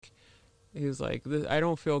he was like, I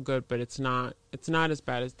don't feel good, but it's not as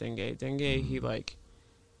bad as dengue. Dengue,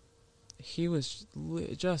 he was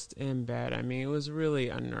just in bed. I mean, it was really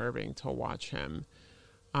unnerving to watch him.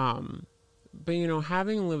 But, you know,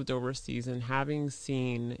 having lived overseas and having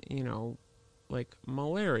seen, you know, like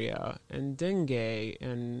malaria and dengue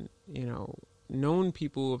and, you know, known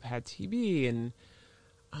people who have had TB, and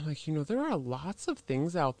I'm like, you know, there are lots of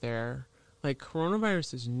things out there. Like,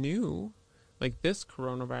 coronavirus is new. Like, this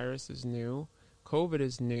coronavirus is new. COVID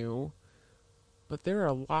is new. But there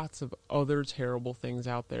are lots of other terrible things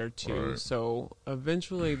out there, too. Right. So,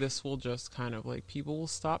 eventually, this will just kind of, like, people will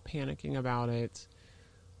stop panicking about it.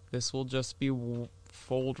 This will just be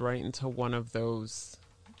fold right into one of those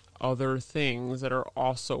other things that are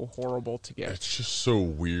also horrible to get. It's just so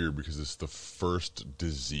weird because it's the first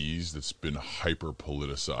disease that's been hyper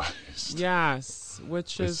politicized. Yes,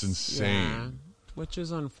 which is insane. Yeah, which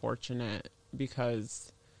is unfortunate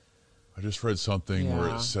because I just read something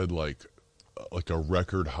where it said like a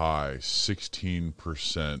record high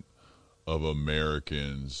 16% of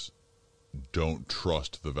Americans don't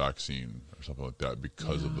trust the vaccine or something like that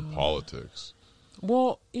because of the politics.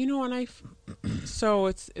 Well, you know, and so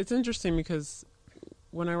it's interesting because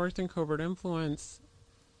when I worked in covert influence,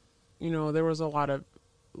 you know, there was a lot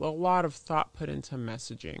of thought put into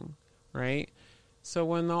messaging, right? So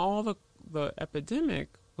when all the epidemic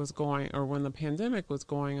was going, or when the pandemic was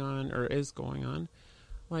going on or is going on,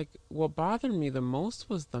 like what bothered me the most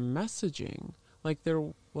was the messaging. Like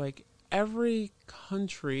every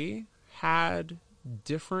country had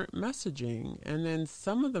different messaging, and then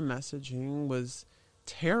some of the messaging was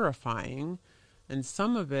terrifying and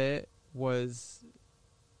some of it was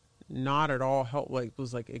not at all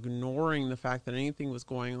was like ignoring the fact that anything was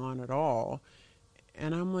going on at all.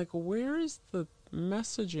 And I'm like, where is the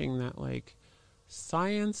messaging that like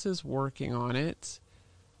science is working on it?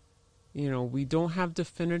 You know, we don't have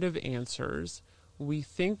definitive answers. We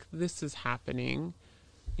think this is happening.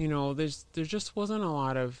 You know, there just wasn't a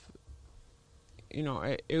lot of, you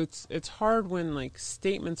know, it's hard when like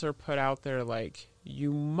statements are put out there like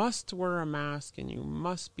you must wear a mask and you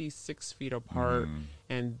must be 6 feet apart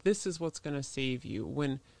and this is what's going to save you,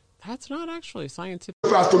 when that's not actually scientific.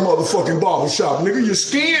 Out the motherfucking barbershop, nigga. Your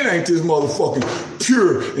skin ain't this motherfucking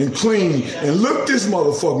pure and clean and look this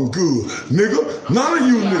motherfucking good, nigga. None of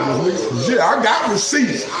you niggas, nigga. Yeah, I got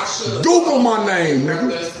receipts. Google my name,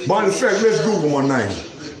 nigga. Matter of fact, let's Google my name.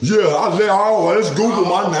 Yeah, let's Google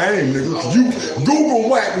my name, nigga. You Google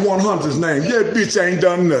Whack 100's name. That bitch ain't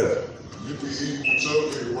done nothing.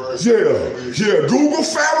 Yeah, Google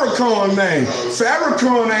Farrakhan name.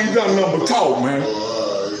 Farrakhan ain't done nothing but talk, man.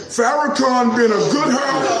 Farrakhan been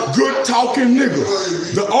a good talking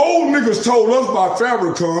nigga. The old niggas told us about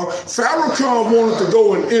Farrakhan. Farrakhan wanted to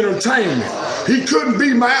go in entertainment. He couldn't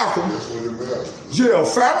be Malcolm. Yeah,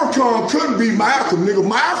 Farrakhan couldn't be Malcolm, nigga.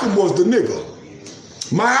 Malcolm was the nigga.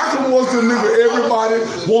 Malcolm was the nigga everybody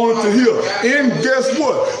wanted to hear. And guess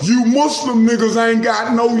what? You Muslim niggas ain't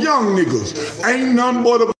got no young niggas. Ain't nothing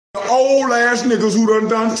but a old ass niggas who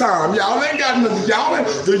done time. Y'all ain't got nothing.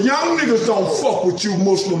 The young niggas don't fuck with you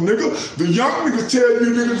Muslim nigga. The young niggas tell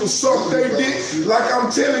you niggas to suck their dick like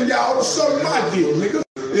I'm telling y'all to suck my dick, nigga.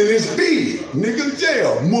 And it's big, nigga.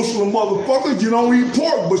 Yeah, Muslim motherfuckers, you don't eat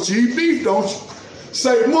pork, but you eat beef, don't you?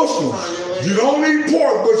 Say Muslim, you don't eat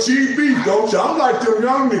pork, but you eat beef, don't you? I'm like them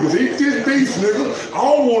young niggas, eat this beef, nigga. I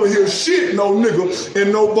don't want to hear shit no nigga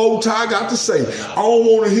and no bow tie got to say. I don't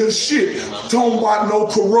want to hear shit talking about no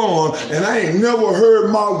Quran, and I ain't never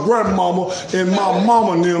heard my grandmama and my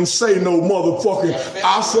mama and them say no motherfucking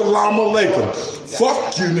assalamu alaikum.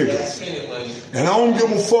 Fuck you niggas. And I don't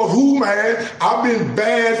give a fuck who mad. I've been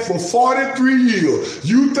bad for 43 years.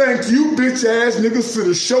 You think you bitch ass niggas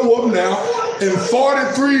finna show up now in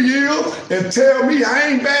 43 years and tell me I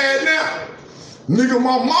ain't bad now? Nigga,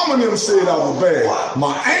 my mama and them said I was bad.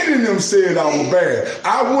 My aunt and them said I was bad.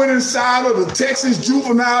 I went inside of the Texas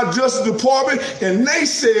Juvenile Justice Department and they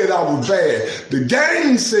said I was bad. The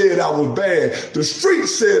gang said I was bad. The street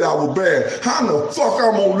said I was bad. How the fuck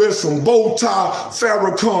I'm gonna let some bow tie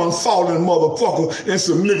Farrakhan falling motherfucker and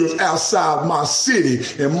some niggas outside my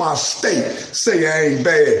city and my state say I ain't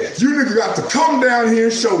bad? You niggas got to come down here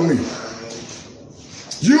and show me.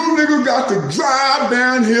 You nigga got to drive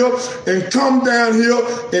down here and come down here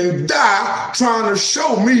and die trying to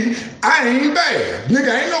show me I ain't bad.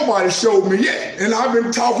 Nigga, ain't nobody showed me yet. And I've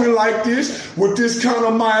been talking like this with this kind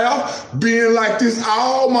of mouth, being like this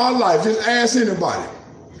all my life. Just ask anybody.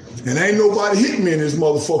 And ain't nobody hit me in this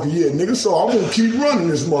motherfucker yet, nigga. So I'm gonna keep running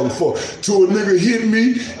this motherfucker. Till a nigga hit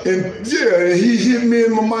me, and yeah, he hit me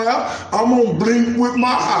in my mouth. I'm gonna blink with my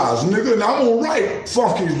eyes, nigga. And I'm gonna write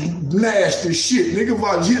funky, nasty shit, nigga. If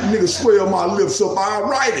I hit nigga swell my lips up, I'll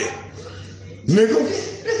write it, nigga.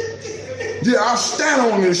 Yeah, I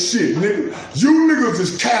stand on this shit, nigga. You niggas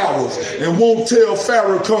is cowards and won't tell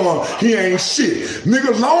Farrakhan he ain't shit.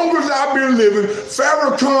 Nigga, long as I've been living,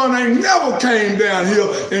 Farrakhan ain't never came down here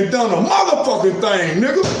and done a motherfucking thing,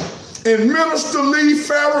 nigga. And Minister Lee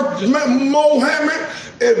Mohammed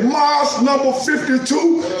at Mosque number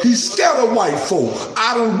 52, he's scared of white folk.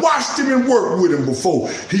 I done watched him and worked with him before.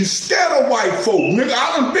 He's scared of white folk, nigga.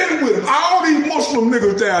 I done been with him. All these Muslim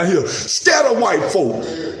niggas down here, scared of white folk.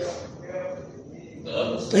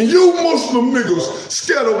 And you Muslim niggas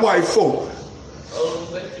scared of white folk.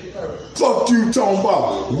 Fuck you talking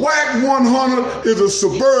about. Wack 100 is a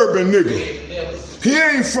suburban nigga. He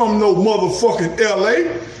ain't from no motherfucking LA.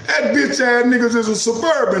 That bitch ass niggas is a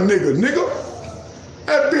suburban nigga.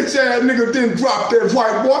 That bitch ass nigga didn't drop that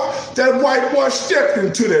white boy. That white boy stepped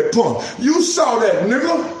into that pump. You saw that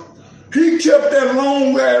nigga. He kept that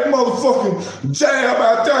long ass motherfucking jab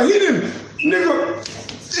out there. He didn't, nigga.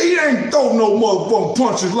 He ain't throw no motherfucking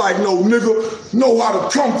punches like no nigga know how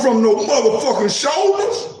to come from no motherfucking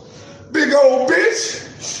shoulders. Big old bitch.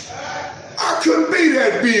 I couldn't be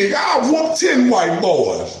that big. I whooped 10 white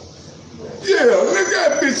boys. Yeah, nigga,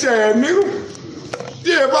 that bitch ass nigga.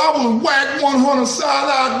 Yeah, if I was Wack 100 side,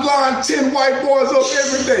 I'd line 10 white boys up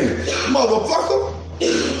every day. Motherfucker.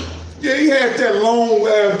 Yeah, he had that long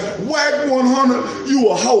ass Wack 100. You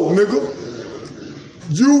a hoe, nigga.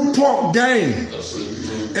 You punk game.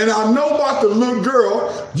 And I know about the little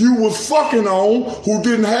girl you was fucking on who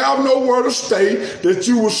didn't have nowhere to stay, that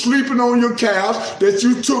you was sleeping on your couch, that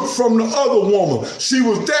you took from the other woman. She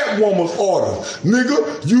was that woman's order.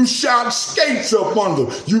 Nigga, you shot skates up under.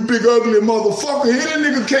 You big ugly motherfucker. Here that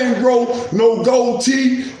nigga can't grow no gold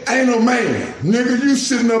teeth. Ain't a man. Nigga, you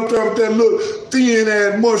sitting up there with that little thin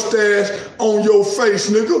ass mustache on your face,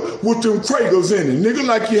 nigga, with them Kragers in it. Nigga,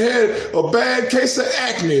 like you had a bad case of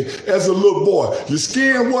acne as a little boy. Your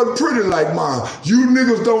skin wasn't pretty like mine. You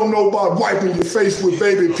niggas don't know about wiping your face with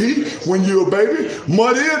baby pee when you're a baby.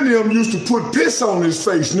 Muddy and them used to put piss on his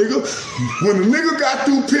face, nigga. When the nigga got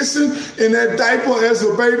through pissing in that diaper as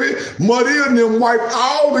a baby, Muddy and them wiped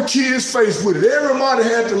all the kids' face with it. Everybody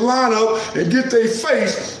had to line up and get their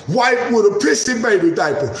face wiped with a pissy baby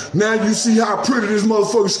diaper. Now you see how pretty this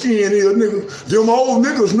motherfucking skin is, nigga. Them old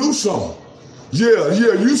niggas knew something. Yeah,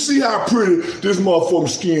 you see how pretty this motherfucking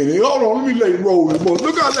skin is. Hold on, let me let it roll this motherfucker.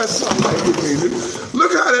 Look how that something like this, nigga.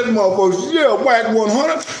 Look how that motherfucker, yeah, Wack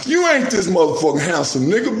 100. You ain't this motherfucking handsome,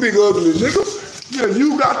 nigga, big ugly nigga. Yeah,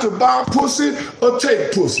 you got to buy pussy or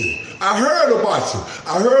take pussy. I heard about you.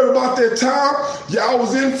 I heard about that time y'all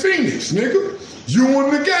was in Phoenix, nigga. You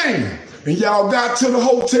in the game. And y'all got to the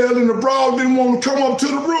hotel and the broad didn't want to come up to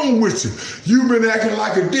the room with you. You been acting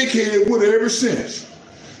like a dickhead with her ever since.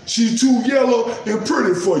 She's too yellow and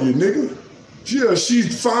pretty for you, nigga. Yeah,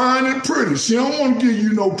 she's fine and pretty. She don't want to give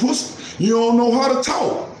you no pussy. You don't know how to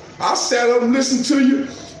talk. I sat up and listened to you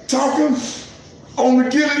talking on the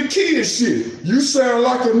get of the kids shit. You sound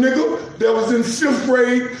like a nigga that was in 5th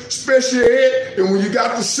grade special ed, and when you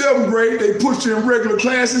got to 7th grade, they put you in regular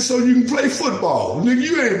classes so you can play football. Nigga,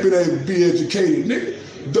 you ain't been able to be educated,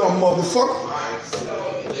 nigga. Dumb motherfucker.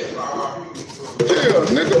 Yeah,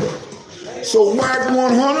 nigga. So Wack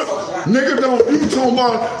 100, nigga, you talking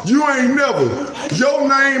about, you ain't never, your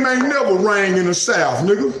name ain't never rang in the South,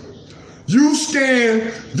 nigga. You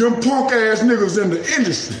scan them punk ass niggas in the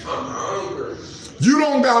industry. You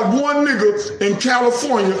don't got one nigga in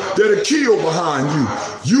California that'll kill behind you.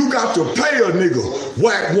 You got to pay a nigga,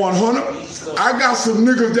 Wack 100. I got some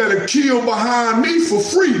niggas that'll kill behind me for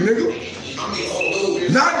free,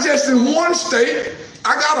 nigga. Not just in one state.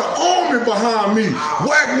 I got an army behind me.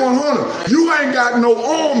 Wack 100. You ain't got no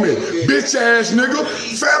army, bitch ass nigga.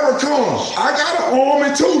 Farrakhan. I got an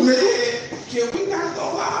army too, nigga.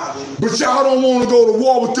 But y'all don't want to go to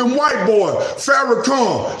war with them white boys.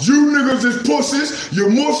 Farrakhan, you niggas is pussies. You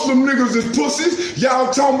Muslim niggas is pussies.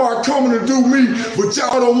 Y'all talking about coming to do me, but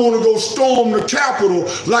y'all don't want to go storm the Capitol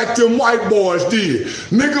like them white boys did.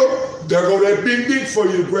 Nigga, there go that big dick for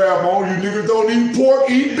you to grab on. You niggas don't eat pork,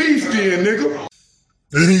 eat beef then, nigga.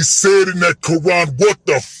 And he said in that Quran, what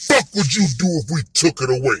the fuck would you do if we took it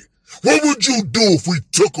away? What would you do if we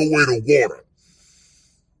took away the water?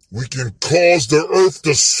 We can cause the earth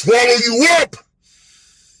to swallow you up.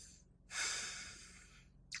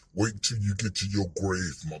 Wait till you get to your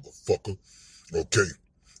grave, motherfucker. Okay,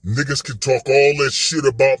 Niggas can talk all that shit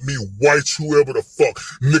about me, whites, whoever the fuck.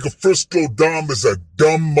 Nigga, Frisco Dom is a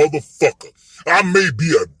dumb motherfucker. I may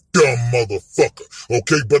be a dumb motherfucker,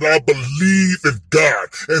 okay? But I believe in God,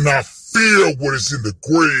 and I fear what is in the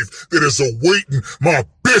grave that is awaiting my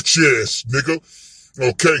bitch ass, nigga,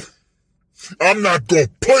 okay? I'm not gonna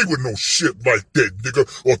play with no shit like that, nigga,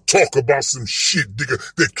 or talk about some shit, nigga,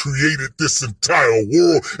 that created this entire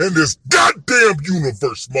world and this goddamn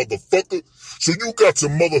universe, motherfucker. So you got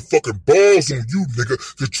some motherfucking balls on you, nigga,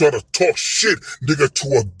 to try to talk shit, nigga, to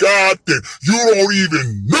a God that you don't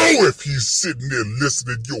even know if he's sitting there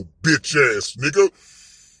listening to your bitch ass, nigga.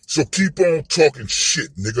 So keep on talking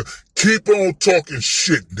shit, nigga. Keep on talking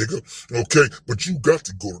shit, nigga, okay? But you got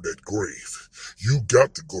to go to that grave. You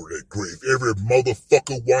got to go to that grave. Every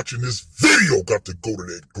motherfucker watching this video got to go to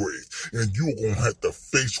that grave. And you're gonna have to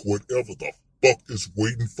face whatever the fuck is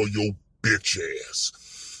waiting for your bitch ass.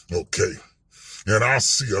 Okay? And I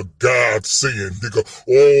see a God saying, nigga,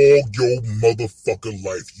 all your motherfucking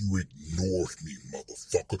life you ignored me,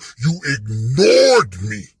 motherfucker. You ignored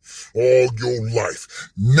me all your life.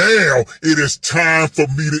 Now it is time for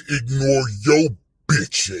me to ignore your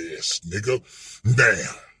bitch ass, nigga.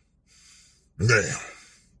 Now,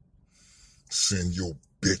 send your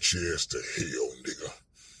bitch ass to hell, nigga.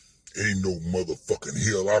 Ain't no motherfucking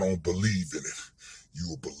hell. I don't believe in it.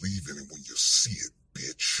 You'll believe in it when you see it,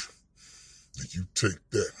 bitch. Then you take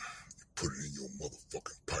that, you put it in your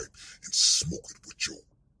motherfucking pipe and smoke it with your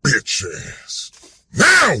bitch ass.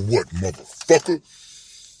 Now what, motherfucker?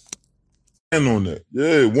 And on that.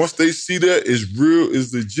 Yeah, once they see that it's real,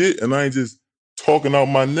 it's legit, and I ain't just talking out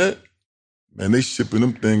my neck, man, they shipping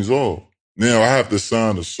them things off. Now I have to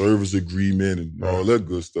sign a service agreement and all that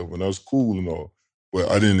good stuff, and that's cool and all.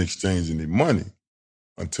 But I didn't exchange any money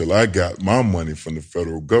until I got my money from the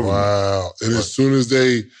federal government. Wow. And as soon as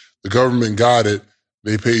the government got it,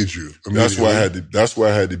 they paid you. That's why I had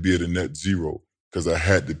to be at a net zero, because I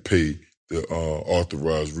had to pay the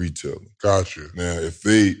authorized retailer. Gotcha. Now,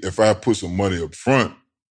 if I put some money up front,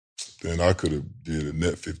 then I could have did a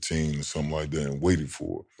net 15 or something like that and waited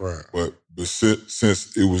for it. Right. But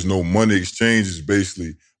since it was no money exchange, it's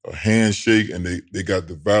basically a handshake and they got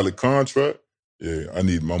the valid contract, yeah, I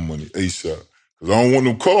need my money ASAP. Because I don't want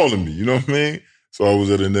them calling me, you know what I mean? So I was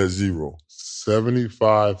at a net zero.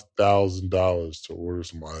 $75,000 to order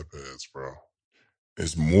some iPads, bro.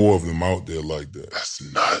 There's more of them out there like that. That's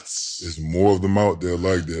nuts. There's more of them out there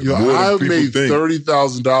like that. Yo, I made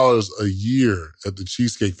 $30,000 a year at the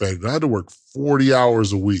Cheesecake Factory. I had to work 40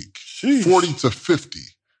 hours a week. Sheesh. 40 to 50.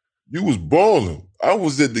 You was balling. I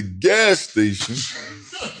was at the gas station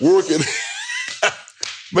working,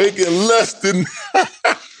 making less than...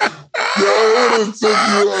 Yo, it would have took you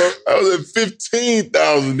I was at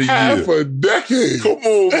 15,000 a year. Half a decade. Come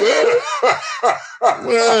on, man.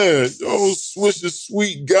 Man, oh, Swisher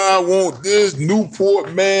Sweet guy want this.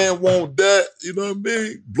 Newport man want that. You know what I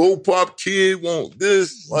mean? Blow Pop Kid want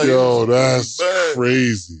this. Like, yo, that's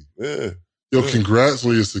crazy. Yeah. Yo, congrats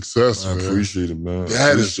on your success, man. I appreciate it, man.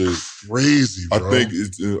 That is crazy, bro.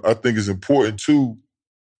 I think it's important, too,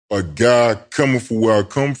 a guy coming from where I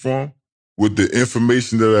come from, with the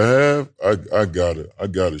information that I have, I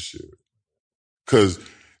gotta share it. Because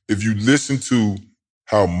if you listen to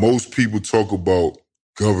how most people talk about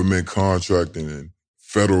government contracting and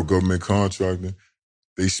federal government contracting,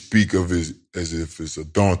 they speak of it as if it's a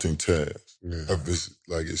daunting task. Yeah.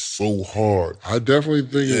 It's so hard. I definitely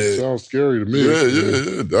think it sounds scary to me.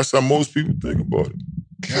 Yeah. That's how most people think about it.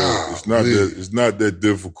 God, it's not that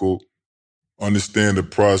difficult. Understand the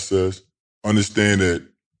process. Understand that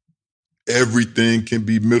everything can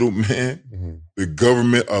be middleman. Mm-hmm. The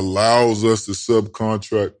government allows us to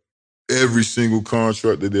subcontract every single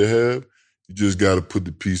contract that they have. You just got to put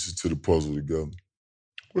the pieces to the puzzle together.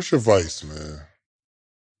 What's your advice, man?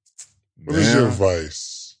 What is your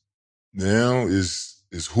advice? Now is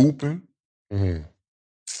hooping and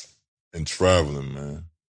traveling, man.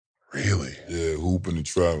 Really? Yeah, hooping and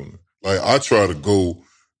traveling. Like, I try to go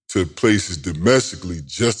to places domestically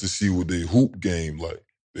just to see what they hoop game like.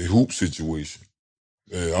 The hoop situation.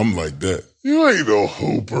 Yeah, I'm like that. You ain't no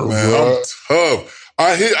hooper, man. Bro. I'm tough.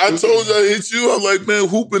 I told you I hit you. I'm like, man,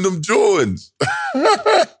 hooping them Jordans.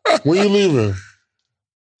 When you leaving?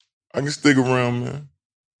 I can stick around, man.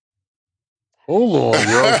 Hold on,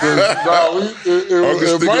 bro.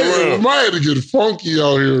 It might have to get funky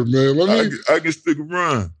out here, man. I can stick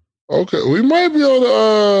around. Okay, we might be able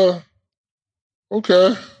to.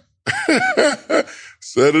 Okay.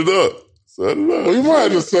 Set it up. Set it up. Well, you might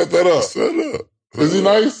have to set that up. Set it up. Is he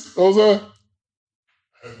nice, Jose?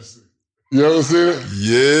 You ever seen it?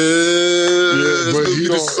 Yeah, but he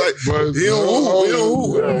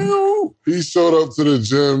don't. He showed up to the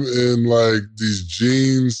gym in like these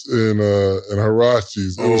jeans and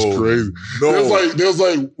Harachis. It was crazy. No. There's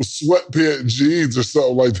like sweatpant jeans or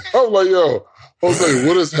something like that. I'm like, yo, Jose,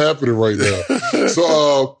 what is happening right now? So,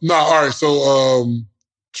 all right. So,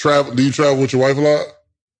 travel. Do you travel with your wife a lot?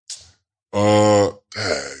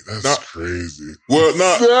 Dang, that's crazy. Well,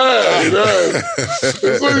 dang.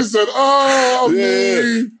 So he said, I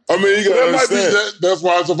mean, you gotta understand. That's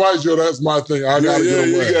why I surprised you. That's my thing. I gotta get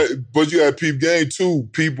away. But you got peep game too.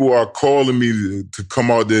 People are calling me to come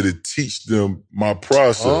out there to teach them my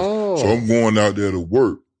process. Oh. So I'm going out there to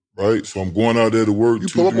work, right? So I'm going out there to work. You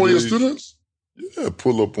pull up on your students? Yeah,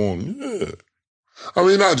 pull up on them. Yeah. I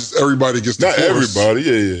mean, not just everybody gets the Not course.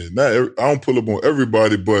 Everybody, I don't pull up on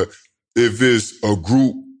everybody, but if it's a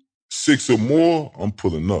group 6 or more, I'm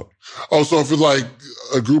pulling up. Oh, so if it's like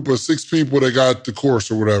a group of 6 people that got the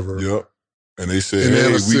course or whatever. Yep. And they say,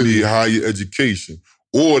 hey, we need higher education.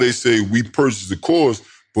 Or they say, we purchased the course,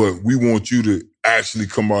 but we want you to actually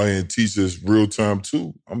come out here and teach us real time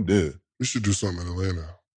too. I'm there. We should do something in Atlanta.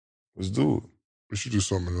 Let's do it. We should do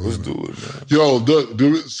something in Atlanta. Let's do it, man.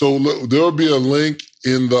 Yo, so there'll be a link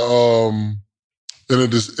in the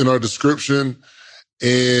in our description.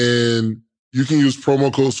 And you can use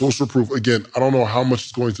promo code Social Proof. Again, I don't know how much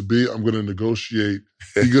it's going to be. I'm going to negotiate.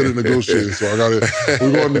 Be good at negotiating. So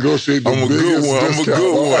we're going to negotiate the biggest discount.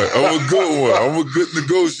 I'm a good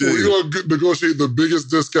negotiator. We're going to negotiate the biggest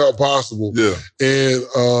discount possible. Yeah. And,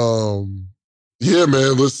 yeah,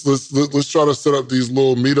 man, let's try to set up these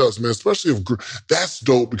little meetups, man, especially if that's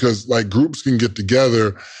dope because like groups can get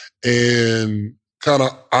together and kind of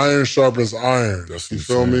iron sharpens iron. That's you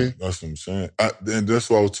feel me? That's what I'm saying. And that's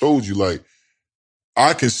why I told you, like,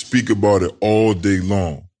 I can speak about it all day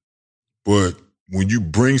long, but when you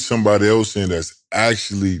bring somebody else in that's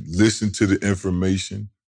actually listened to the information,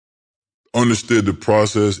 understood the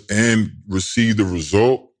process, and received the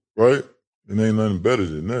result, right? It ain't nothing better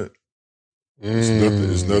than that.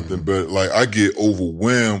 It's nothing better. Like, I get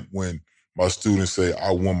overwhelmed when my students say,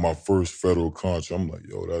 I won my first federal contract. I'm like,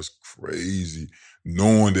 yo, that's crazy.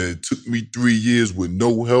 Knowing that it took me 3 years with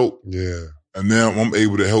no help. Yeah. And now I'm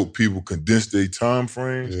able to help people condense their time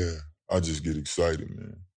frames. Yeah. I just get excited,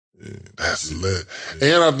 man. Yeah, that's lit.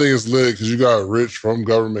 Yeah. And I think it's lit because you got rich from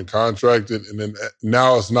government contracted. And then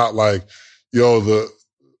now it's not like, yo, the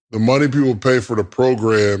money people pay for the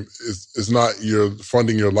program is not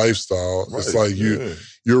funding your lifestyle. Right. It's like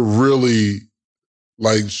you're really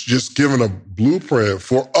like just giving a blueprint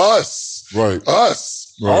for us. Right.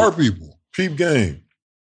 Us. Right. Our people. Peep game.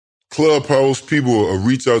 Clubhouse, people will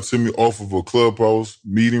reach out to me off of a Clubhouse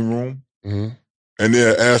meeting room, and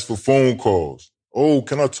they'll ask for phone calls. Oh,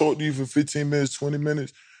 can I talk to you for 15 minutes, 20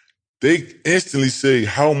 minutes? They instantly say,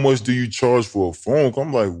 how much do you charge for a phone call?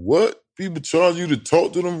 I'm like, what? People charge you to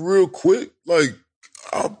talk to them real quick? Like,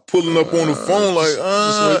 I'm pulling up on the phone like,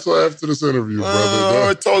 Just wait till after this interview, brother. All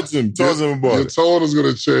right, talk to him. Talk to him about it. Your tone is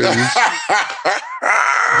going to change.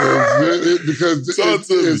 Because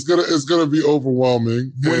it's gonna be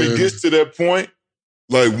overwhelming. When it gets to that point,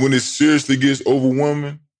 like when it seriously gets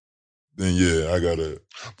overwhelming, then yeah, I gotta.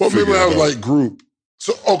 But maybe have like group.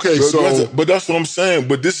 So but that's what I'm saying.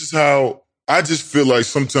 But this is how I just feel like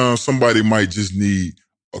sometimes somebody might just need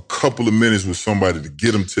a couple of minutes with somebody to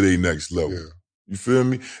get them to their next level. Yeah. You feel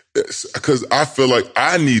me? Because I feel like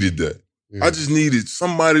I needed that. Yeah. I just needed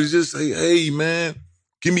somebody to just say, "Hey, man.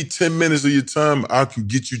 Give me 10 minutes of your time. I can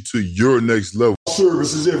get you to your next level."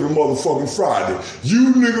 Services every motherfucking Friday.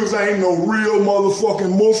 You niggas ain't no real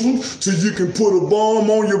motherfucking Muslims till you can put a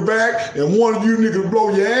bomb on your back and one of you niggas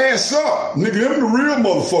blow your ass up. Nigga, them the real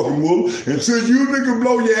motherfucking Muslims. Until you niggas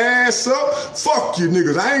blow your ass up, fuck you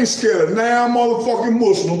niggas. I ain't scared of now motherfucking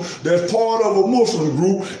Muslim that's part of a Muslim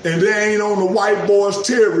group and they ain't on the white boys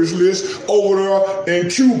terrorist list over there in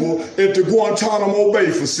Cuba at the Guantanamo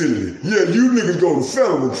Bay facility. Yeah, you niggas go to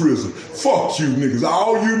federal prison. Fuck you niggas.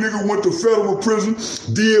 All you niggas went to federal prison,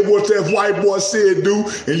 did what that white boy said do,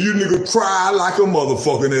 and you niggas cried like a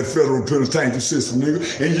motherfucker in that federal penitentiary system, nigga.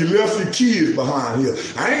 And you left your kids behind here.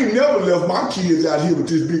 I ain't never left my kids out here with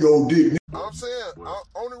this big old dick. I'm saying,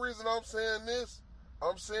 only reason I'm saying this,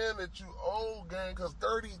 I'm saying that you old, gang, because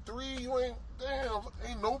 33, you ain't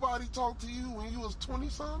nobody talked to you when you was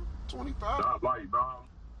 20-something, 25? Not like, dog.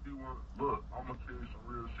 Look, I'm going to tell you some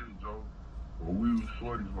real shit, Joe. When we was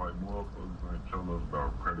shorties, like, motherfuckers ain't tell us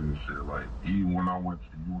about credit and shit. Like, even when I went to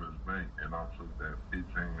U.S. Bank and I took that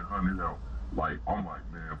 $1,500 out, like, I'm like,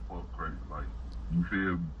 man, fuck credit. Like, you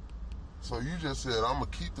feel me? So you just said, I'm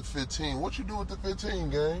going to keep the 15. What you do with the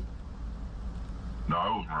 15, gang? No,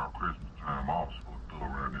 it was around Christmas time. I was fucked up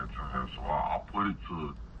around that time. So I put it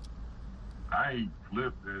to, I ain't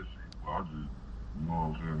flipped that shit, but I just, you know what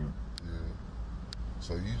I'm saying? Yeah.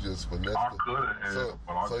 So you just finessed I could have,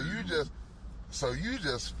 but I didn't. So you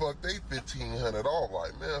just fucked they $1,500 off,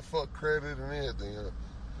 like, man, fuck credit and everything. Huh?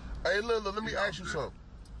 Hey, Lila, let me ask you something.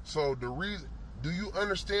 So do you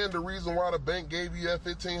understand the reason why the bank gave you that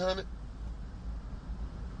 $1,500?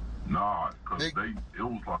 Nah, cause it was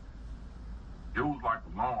like a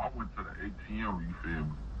loan. I went to the ATM, you feel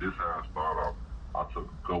me? This how I started off. I took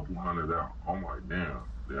a couple hundred out. I'm like, damn.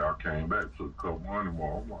 Then I came back, took a couple hundred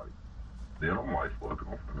more. I'm like, fuck it,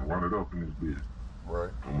 I'm finna run it up in this bitch.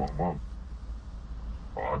 Right. On my mom.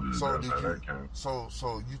 So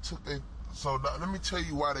you took that. So now, let me tell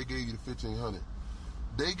you why they gave you the $1,500.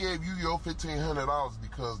 They gave you your $1,500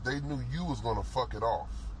 because they knew you was gonna fuck it off.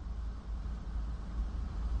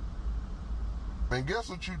 And guess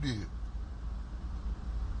what you did?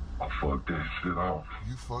 I fucked that shit off.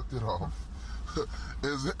 You fucked it off.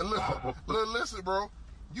 Listen, bro.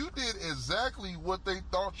 You did exactly what they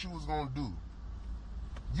thought you was gonna do.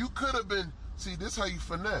 You could have been. See, this how you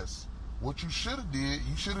finesse. What you should have did,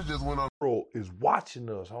 you should have just went on. Bro is watching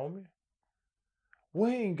us, homie.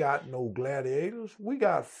 We ain't got no gladiators. We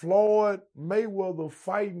got Floyd Mayweather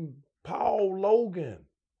fighting Paul Logan.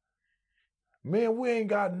 Man, we ain't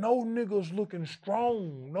got no niggas looking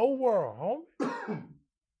strong nowhere, homie.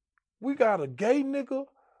 We got a gay nigga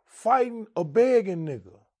fighting a begging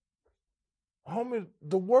nigga. Homie,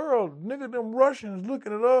 the world, nigga, them Russians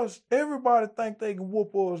looking at us, everybody think they can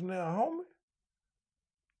whoop us now, homie.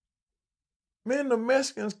 Man, the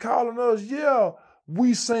Mexicans calling us, yeah,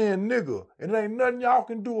 we saying nigga, and there ain't nothing y'all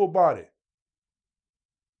can do about it.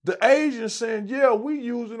 The Asians saying, yeah, we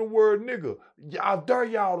using the word nigga. I dare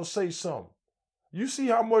y'all to say something. You see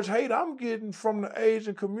how much hate I'm getting from the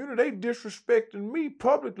Asian community. They disrespecting me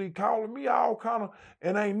publicly, calling me all kind of,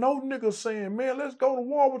 and ain't no nigga saying, man, let's go to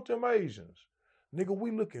war with them Asians. Nigga,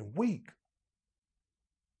 we looking weak.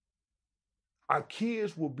 Our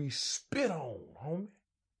kids will be spit on, homie.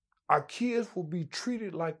 Our kids will be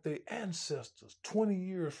treated like their ancestors 20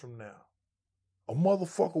 years from now. A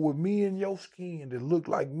motherfucker with me and your skin that look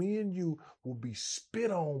like me and you will be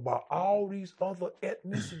spit on by all these other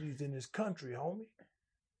ethnicities in this country, homie.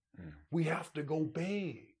 We have to go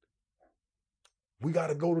beg. We got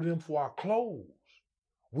to go to them for our clothes.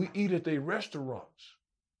 We eat at their restaurants.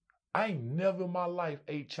 I ain't never in my life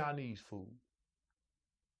ate Chinese food.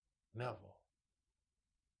 Never.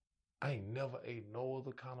 I ain't never ate no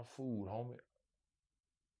other kind of food, homie.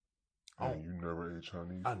 And you never ate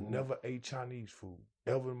Chinese food? I never ate Chinese food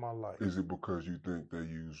ever in my life. Is it because you think they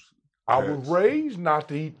use I was raised not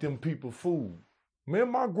to eat them people food.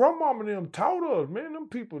 Man, my grandmama and them taught us, man, them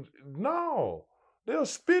people, no. They'll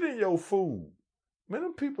spit in your food. Man,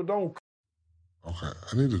 them people don't. Okay,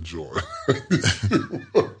 I need a joy.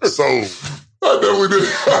 So, I definitely did.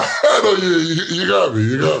 I know you got me.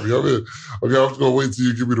 You got me. I'm in. Okay, I'm just going to wait till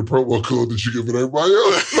you give me the promo code that you give it everybody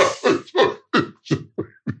else.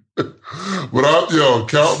 But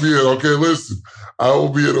count me in. Okay, listen. I will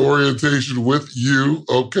be at orientation with you.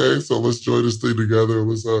 Okay, so let's join this thing together.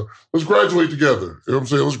 Let's graduate together. You know what I'm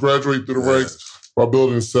saying? Let's graduate through the ranks by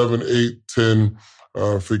building 7, 8, 10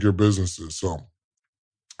 figure businesses. So,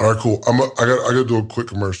 all right, cool. I got to do a quick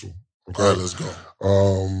commercial. Okay, all right, let's go.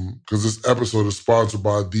 Because this episode is sponsored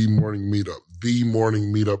by The Morning Meetup,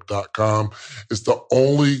 themorningmeetup.com. It's the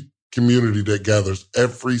only community that gathers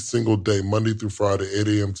every single day, Monday through Friday, 8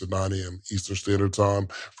 a.m. to 9 a.m. Eastern Standard Time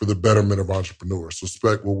for the betterment of entrepreneurs. So,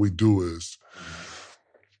 Spec, what we do is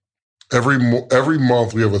every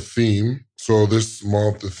month we have a theme. So this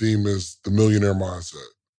month the theme is the millionaire mindset.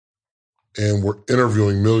 And we're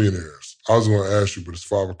interviewing millionaires. I was going to ask you, but it's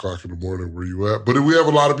 5 o'clock in the morning. Where you at? But we have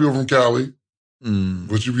a lot of people from Cali.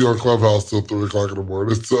 But you be on Clubhouse till 3 o'clock in the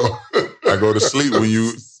morning. So I go to sleep when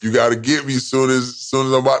you got to get me soon as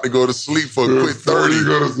I'm about to go to sleep for a quick 30. You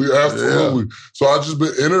go to sleep, absolutely. Yeah. So I've just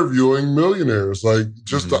been interviewing millionaires, like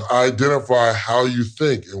just to identify how you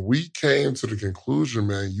think. And we came to the conclusion,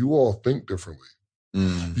 man, you all think differently.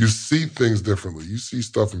 You see things differently. You see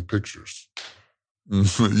stuff in pictures. You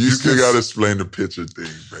still got to explain the picture thing,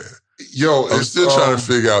 man. Yo, I'm still trying to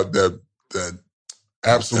figure out that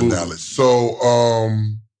absolutely analogy.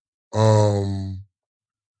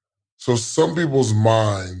 So some people's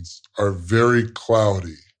minds are very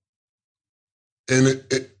cloudy, and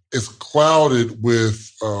it's clouded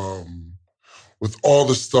with all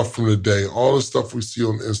the stuff from the day, all the stuff we see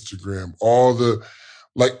on Instagram,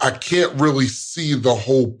 I can't really see the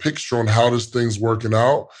whole picture on how this thing's working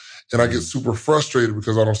out, and I get super frustrated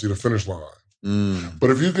because I don't see the finish line.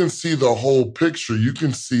 But if you can see the whole picture, you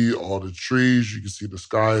can see all the trees, you can see the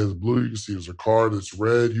sky is blue, you can see there's a car that's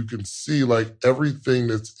red, you can see like everything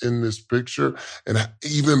that's in this picture, and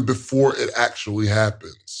even before it actually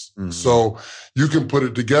happens. So you can put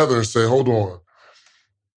it together and say, hold on,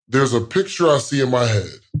 there's a picture I see in my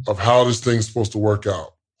head of how this thing's supposed to work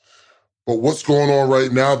out. But what's going on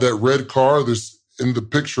right now, that red car that's in the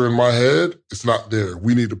picture in my head, it's not there.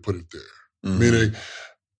 We need to put it there. Meaning,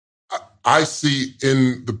 I see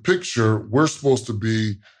in the picture, we're supposed to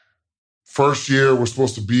be, first year, we're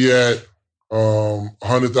supposed to be at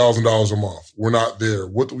 $100,000 a month. We're not there.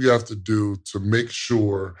 What do we have to do to make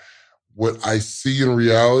sure what I see in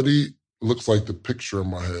reality looks like the picture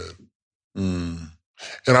in my head? And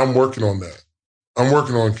I'm working on that. I'm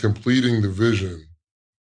working on completing the vision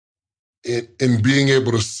and being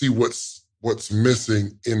able to see what's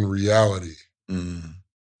missing in reality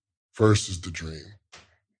versus the dream.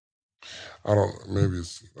 I don't know. Maybe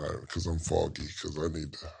it's because I'm foggy because I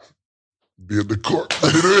need to be at the court.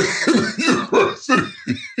 University.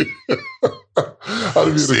 How to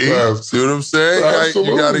be in the class. See what I'm saying?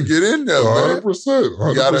 Absolutely. You got to get in there, 100%. 100%.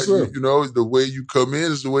 You gotta, you know, the way you come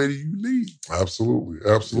in is the way that you leave. Absolutely.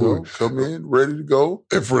 Absolutely. You know, come in, ready to go.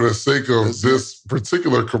 And for the sake of this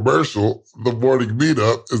particular commercial, the morning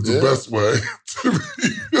meetup is the best way to be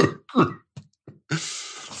in a group.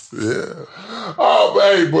 Yeah. Oh,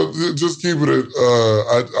 hey, but just keeping it,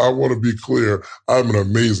 I want to be clear. I'm an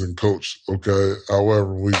amazing coach, okay?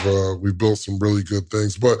 However, we've built some really good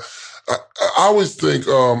things. But I always think,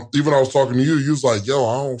 even I was talking to you, you was like, yo,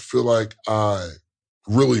 I don't feel like I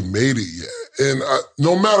really made it yet. And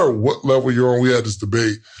no matter what level you're on, we had this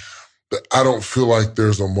debate that I don't feel like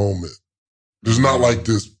there's a moment. There's not like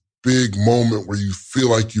this big moment where you feel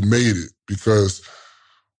like you made it, because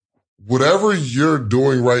whatever you're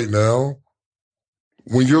doing right now,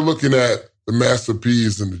 when you're looking at the Master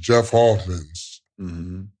P's and the Jeff Hoffmans,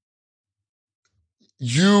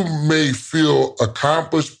 you may feel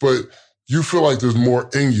accomplished, but you feel like there's more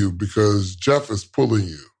in you because Jeff is pulling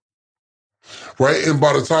you. Right? And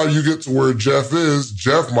by the time you get to where Jeff is,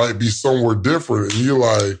 Jeff might be somewhere different. And you're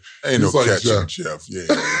like, ain't no like catching Jeff. Yeah,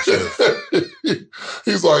 Jeff.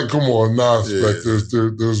 He's like, come on, Spec,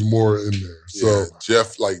 there's more in there. So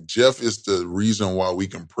Jeff is the reason why we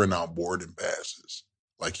can print out boarding passes.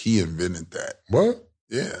 Like, he invented that. What?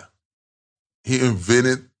 Yeah. He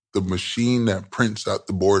invented the machine that prints out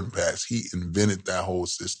the boarding pass. He invented that whole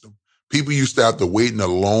system. People used to have to wait in a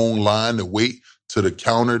long line to wait to the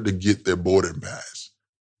counter to get their boarding pass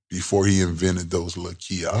before he invented those little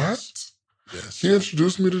kiosks. What? Yes. He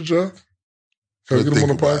introduced me to Jeff. Can I get him on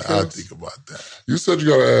the podcast? I'll think about that. You said you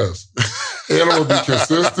got to ask. And I'm going to be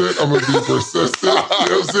consistent. I'm going to be persistent. You know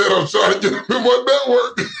what I'm saying? I'm trying to get him in my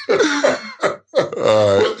network.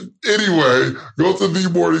 But anyway, go to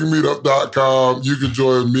themorningmeetup.com. You can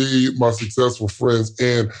join me, my successful friends,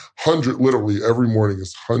 and literally every morning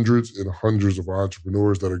is hundreds and hundreds of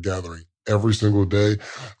entrepreneurs that are gathering every single day.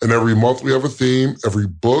 And every month we have a theme. Every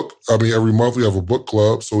month we have a book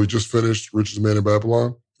club. So we just finished Richest Man in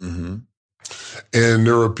Babylon. And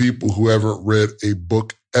there are people who haven't read a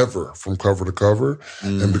book ever from cover to cover.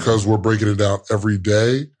 And because we're breaking it down every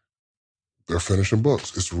day, they're finishing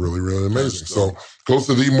books. It's really, really amazing. So go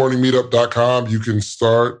to themorningmeetup.com. You can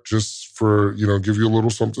start just for, give you a little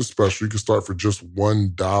something special. You can start for just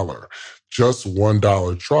 $1. Just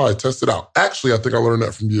 $1. Try, test it out. Actually, I think I learned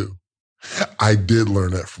that from you. I did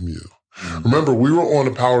learn that from you. Remember, we were on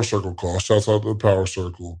the Power Circle call. Shouts out to the Power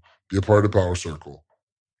Circle. Be a part of the Power Circle.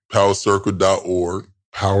 PowerCircle.org.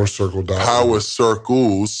 PowerCircle.org. Power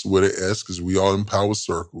Circles with an S, because we all in Power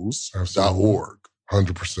Circles. .org.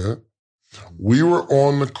 100%. We were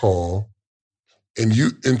on the call, and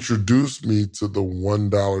you introduced me to the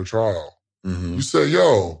 $1 trial. You said,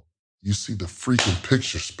 yo, you see the freaking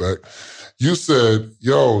picture, Spec. You said,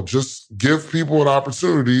 yo, just give people an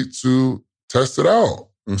opportunity to test it out,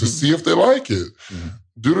 to see if they like it.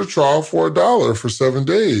 Do the trial for $1 for 7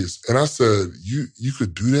 days. And I said, you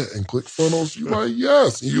could do that in ClickFunnels? You like,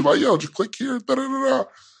 yes. And you like, yo, just click here, da-da-da-da.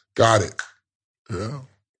 Got it. Yeah.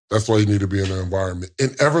 That's why you need to be in the environment.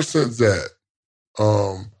 And ever since that,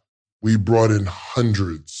 we brought in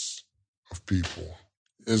hundreds of people.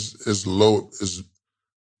 It's low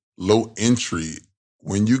entry.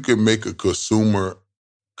 When you can make a consumer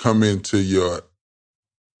come into your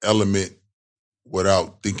element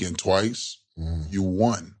without thinking twice, you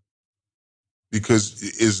won. Because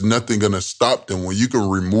it's nothing going to stop them. When you can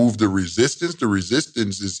remove the resistance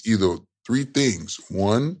is either three things.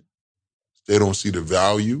 One, they don't see the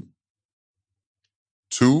value.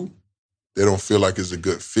 Two, they don't feel like it's a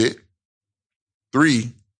good fit.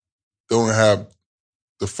 Three, don't have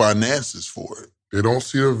the finances for it. They don't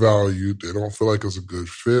see the value. They don't feel like it's a good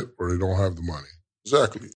fit, or they don't have the money.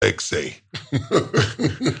 Exactly. XA.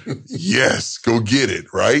 Yes, go get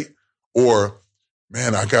it, right? Or,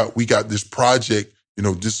 man, we got this project,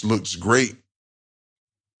 this looks great.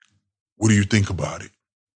 What do you think about it?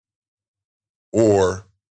 Or,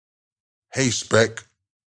 hey, Spec,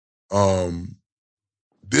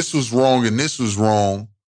 this was wrong and this was wrong.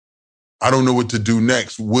 I don't know what to do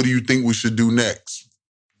next. What do you think we should do next?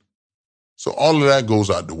 So all of that goes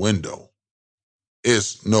out the window.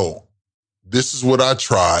 It's, no, this is what I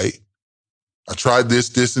tried. I tried this,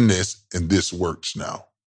 this, and this works now.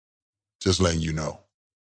 Just letting you know.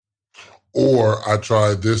 Or I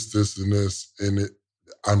tried this, and this, and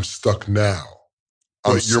I'm stuck now.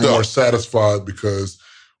 But you're more satisfied because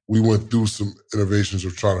we went through some innovations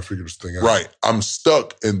of trying to figure this thing out. Right. I'm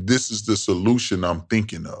stuck, and this is the solution I'm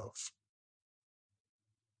thinking of.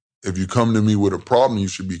 If you come to me with a problem, you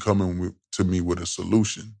should be coming to me with a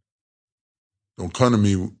solution. Don't come to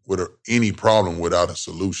me with any problem without a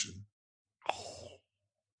solution. Oh,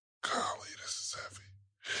 golly, this is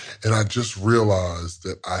heavy. And I just realized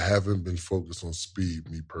that I haven't been focused on speed,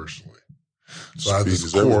 me personally. So I have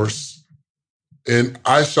this course, and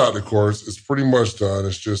I shot the course. It's pretty much done.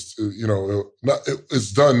 It's just,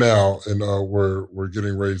 it's done now, and we're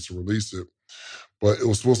getting ready to release it. But it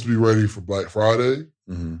was supposed to be ready for Black Friday.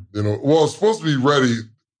 Mm-hmm. It's supposed to be ready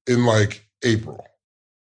in like April.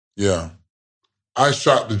 Yeah. I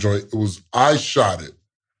shot the joint. I shot it.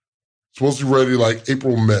 Supposed to be ready like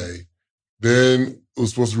April, May. Then it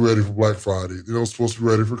was supposed to be ready for Black Friday. Then it was supposed to be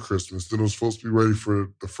ready for Christmas. Then it was supposed to be ready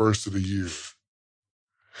for the first of the year.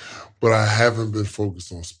 But I haven't been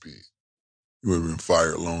focused on speed. You would have been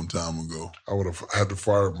fired a long time ago. I would have had to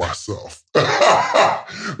fire myself.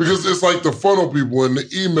 Because it's like the funnel people and the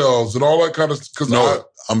emails and all that kind of stuff. No,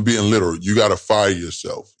 I'm being literal. You got to fire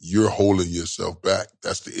yourself. You're holding yourself back.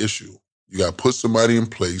 That's the issue. You got to put somebody in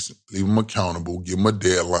place, leave them accountable, give them a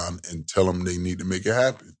deadline, and tell them they need to make it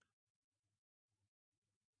happen.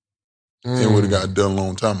 And would have got done a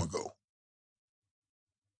long time ago.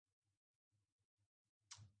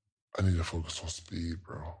 I need to focus on speed,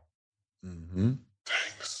 bro. Mm-hmm.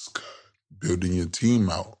 Dang, this is good. Building your team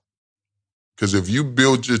out. Because if you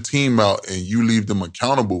build your team out and you leave them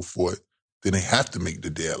accountable for it, then they have to make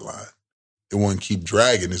the deadline. It won't keep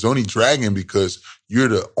dragging. It's only dragging because you're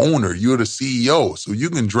the owner, you're the CEO. So you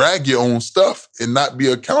can drag your own stuff and not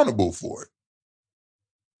be accountable for it.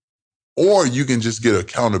 Or you can just get an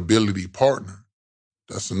accountability partner.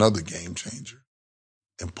 That's another game changer.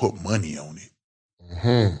 And put money on it.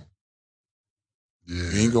 Mm-hmm.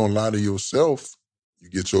 Yeah. You ain't gonna lie to yourself. You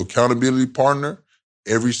get your accountability partner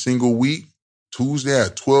every single week, Tuesday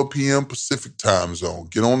at 12 p.m. Pacific time zone.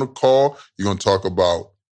 Get on the call. You're gonna talk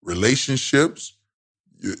about relationships,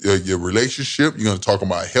 your relationship. You're gonna talk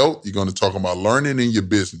about health. You're gonna talk about learning in your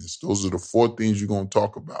business. Those are the 4 things you're gonna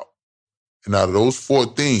talk about. And out of those 4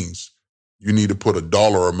 things, you need to put a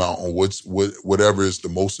dollar amount on whatever is the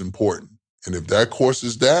most important. And if that course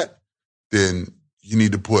is that, then you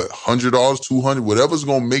need to put $100, $200, whatever's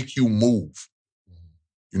going to make you move.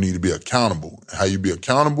 You need to be accountable. How you be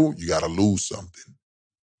accountable? You got to lose something.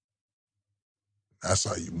 That's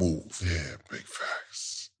how you move. Yeah, big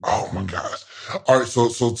facts. Oh my gosh. All right, so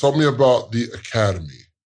tell me about the Academy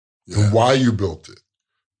and why you built it.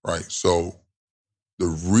 Right. So the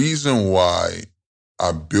reason why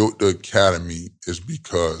I built the Academy is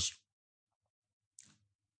because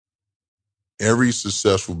every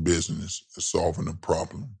successful business is solving a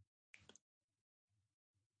problem.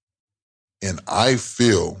 And I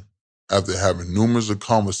feel, after having numerous of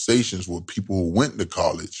conversations with people who went to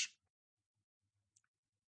college,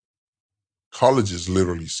 college is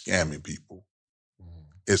literally scamming people.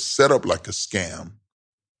 It's set up like a scam.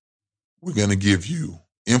 We're going to give you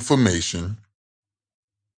information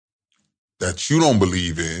that you don't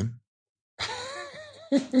believe in.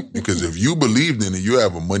 Because if you believed in it, you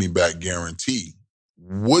have a money-back guarantee.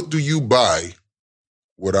 What do you buy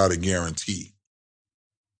without a guarantee?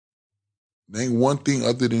 Name one thing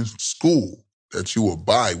other than school that you will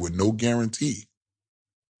buy with no guarantee.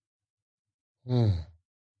 I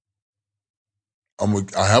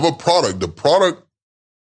have a product. The product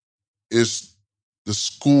is the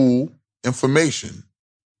school information.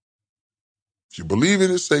 If you believe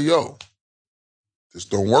in it, say, yo, this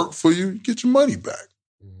don't work for you, you get your money back.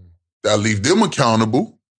 That leave them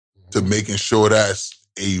accountable to making sure that's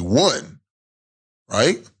A1,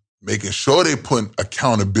 right? Making sure they put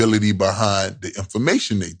accountability behind the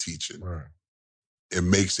information they teaching. Right. It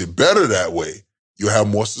makes it better that way. You have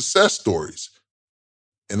more success stories.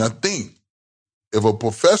 And I think If a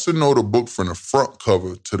professor know the book from the front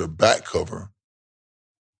cover to the back cover,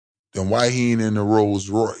 then why he ain't in the Rolls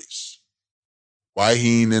Royce? Why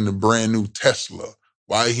he ain't in the brand new Tesla?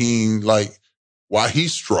 Why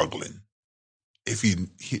he's struggling? If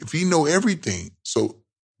he know everything. So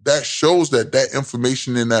that shows that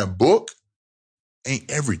information in that book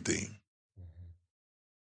ain't everything.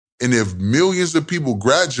 And if millions of people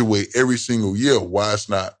graduate every single year, why it's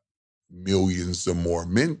not millions or more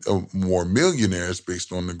millionaires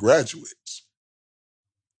based on the graduates?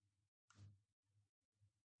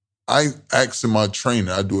 I ask in my training,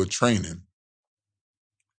 I do a training.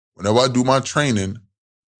 Whenever I do my training,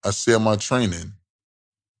 I say in my training,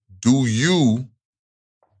 do you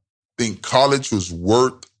think college was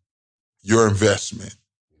worth your investment?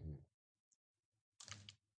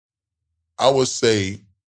 I would say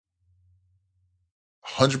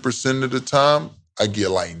 100% of the time, I get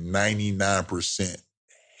like 99%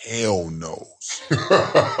 hell no's.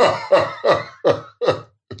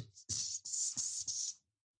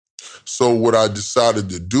 So what I decided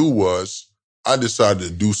to do was, I decided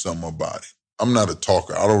to do something about it. I'm not a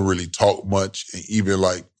talker. I don't really talk much. And even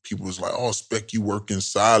like people was like, oh, Spec, you work in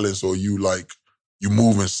silence, or you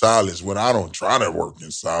move in silence. When I don't try to work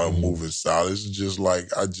in silence, move in silence. It's just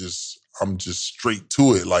like, I'm just straight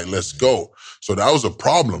to it. Like, let's go. So that was a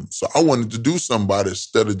problem. So I wanted to do something about it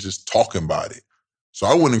instead of just talking about it. So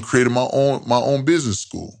I went and created my own business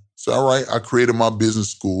school. So, all right, I created my business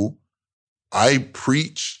school. I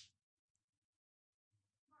preach,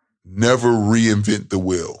 never reinvent the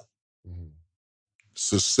wheel.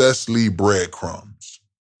 Success leave breadcrumbs.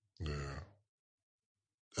 Yeah.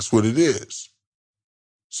 That's what it is.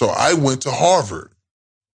 So I went to Harvard.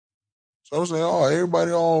 So I was like, oh,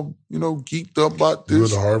 everybody all, geeked up about this. You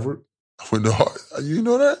went to Harvard? I went to Harvard. You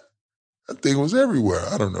know that? That thing was everywhere.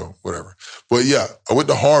 I don't know, whatever. But yeah, I went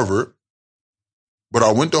to Harvard. But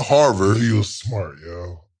I went to Harvard. You was smart,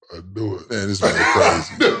 yo. I knew it. Man, this man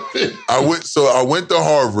crazy. I went to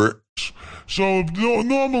Harvard. So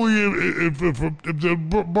normally, if they're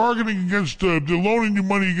bargaining against, they're loaning you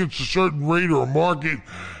money against a certain rate or a market,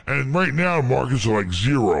 and right now markets are like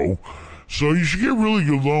zero, so you should get really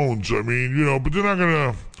good loans. I mean, but they're not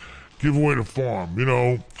gonna give away the farm.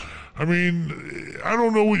 I mean, I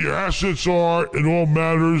don't know what your assets are. It all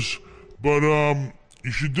matters, but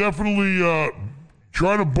you should definitely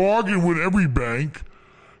try to bargain with every bank.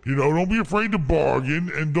 Don't be afraid to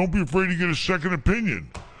bargain, and don't be afraid to get a second opinion,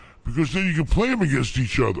 because then you can play them against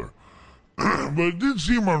each other. But it didn't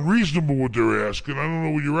seem unreasonable what they were asking. I don't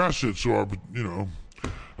know what your assets are, but,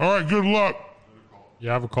 All right, good luck. You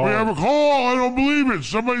have a call? We have a call. I don't believe it.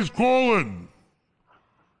 Somebody's calling.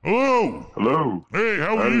 Hello. Hello. Hey,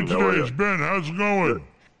 how are you today? It's Ben. How's it going?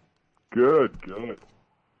 Good.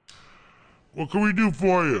 What can we do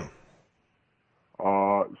for you?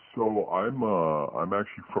 So I'm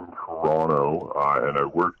actually from Toronto, and I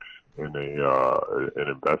worked in an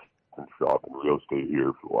investment shop in real estate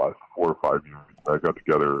here for the last 4 or 5 years. I got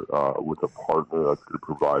together with a partner that's going to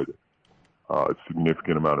provide a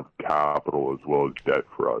significant amount of capital as well as debt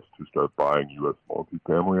for us to start buying U.S.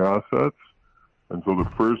 multifamily assets. And so the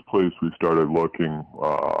first place we started looking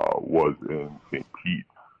was in St.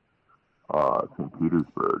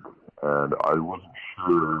 Petersburg, and I wasn't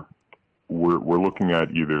sure. We're looking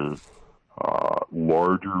at either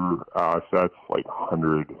larger assets like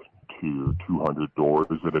 100 to 200 doors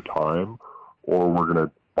at a time, or we're going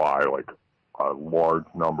to buy like a large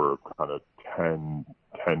number of kind of 10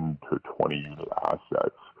 to 20 unit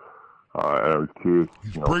assets. And I was curious,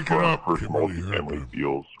 for first multifamily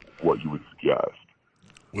deals, what you would suggest.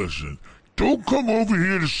 Listen, don't come over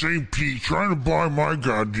here to St. Pete trying to buy my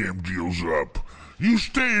goddamn deals up. You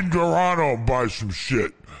stay in Toronto and buy some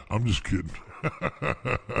shit. I'm just kidding.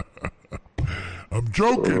 I'm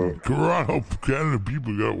joking. Toronto, Canada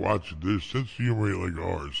people got to watch this. Sense of humor ain't like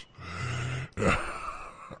ours.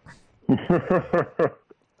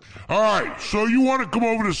 All right, so you want to come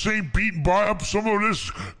over to St. Pete and buy up some of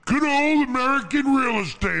this good old American real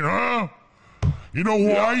estate, huh? You know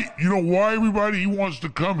why? Yeah. You know why everybody wants to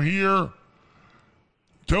come here?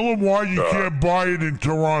 Tell them why you can't buy it in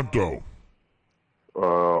Toronto.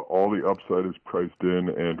 All the upside is priced in,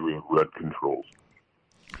 and we have rent controls.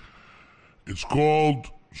 It's called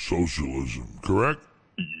socialism, correct?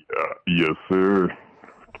 Yeah, yes, sir.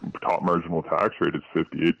 Top marginal tax rate is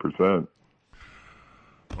 58%.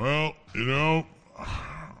 Well,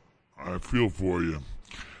 I feel for you.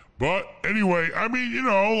 But anyway, I mean,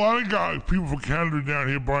 a lot of people from Canada down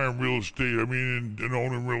here buying real estate. I mean, and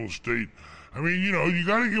owning real estate. I mean, you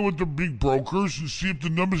got to get with the big brokers and see if the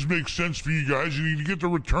numbers make sense for you guys. You need to get the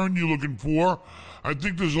return you're looking for. I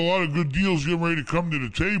think there's a lot of good deals getting ready to come to the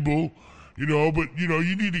table, but,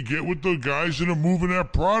 you need to get with the guys that are moving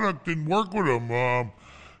that product and work with them.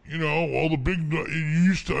 All the big,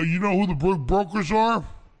 you know who the brokers are?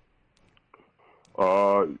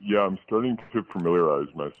 Yeah, I'm starting to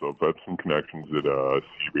familiarize myself. I have some connections at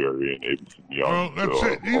CBRE and Avison Young. Well, that's so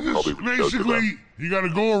it. You got to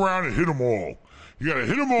go around and hit them all. You got to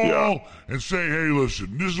hit them all and say, hey,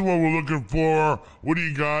 listen, this is what we're looking for. What do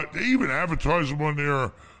you got? They even advertise them on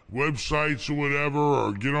their websites or whatever,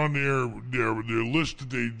 or get on their list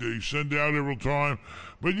that they send out every time.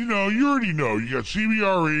 But, you already know. You got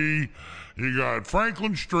CBRE, you got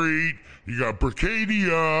Franklin Street, you got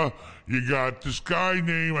Berkadia, you got this guy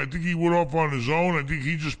named, I think he went off on his own. I think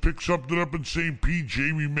he just picked something up in St. Pete,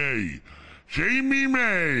 Jamie May.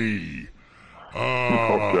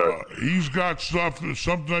 Okay. He's got something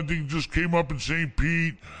I think just came up in St.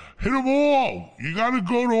 Pete. Hit them all. You got to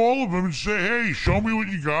go to all of them and say, hey, show me what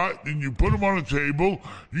you got. And you put them on the table.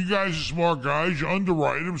 You guys are smart guys. You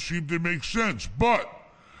underwrite them, see if they make sense. But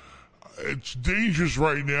it's dangerous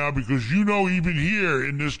right now because even here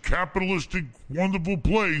in this capitalistic, wonderful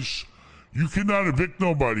place, you cannot evict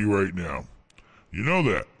nobody right now. You know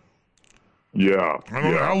that. Yeah. I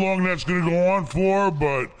don't know how long that's going to go on for,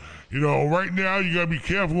 but, right now you got to be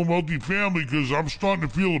careful with multifamily because I'm starting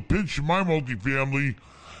to feel a pinch in my multifamily.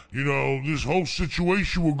 This whole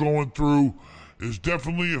situation we're going through is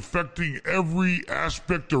definitely affecting every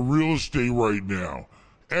aspect of real estate right now.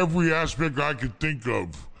 Every aspect I could think of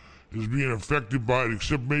is being affected by it,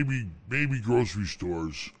 except maybe grocery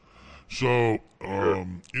stores. So,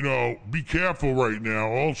 be careful right now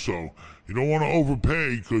also. You don't want to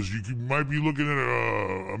overpay because you might be looking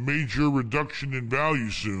at a major reduction in value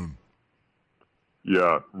soon.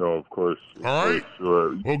 Yeah, no, of course. All right?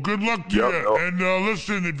 Well, good luck to you. No. And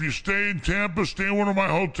listen, if you stay in Tampa, stay in one of my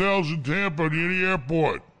hotels in Tampa near the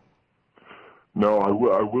airport. No, I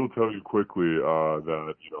will tell you quickly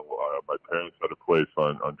that, my parents had a place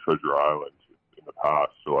on Treasure Island in the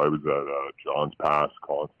past, so I was at John's Pass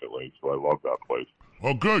constantly, so I love that place.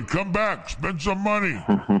 Well, good. Come back. Spend some money.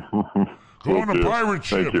 Go on a pirate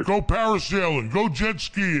ship. Go parasailing. Go jet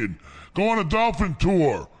skiing. Go on a dolphin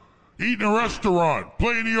tour. Eat in a restaurant.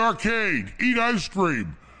 Play in the arcade. Eat ice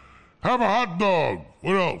cream. Have a hot dog.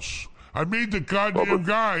 What else? I made the goddamn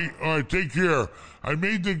guy. All right, take care. I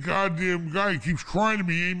made the goddamn guy. He keeps crying to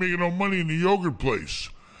me. He ain't making no money in the yogurt place.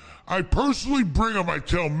 I personally bring him. I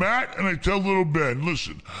tell Matt and I tell Little Ben,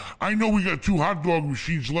 listen, I know we got 2 hot dog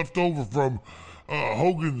machines left over from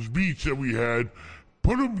Hogan's Beach that we had.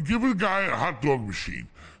 Give a guy a hot dog machine.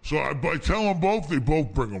 So I tell them both, they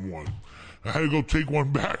both bring them one. I had to go take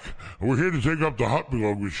one back. We're here to take up the hot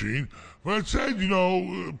dog machine. But I said,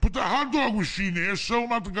 put the hot dog machine there, sell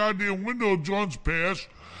them out the goddamn window of John's Pass,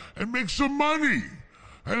 and make some money.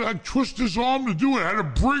 I had to twist his arm to do it. I had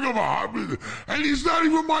to bring him and he's not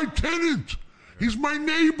even my tenant. He's my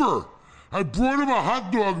neighbor. I brought him a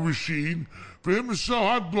hot dog machine for him to sell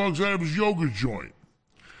hot dogs out of his yoga joint.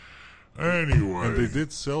 Anyway. And they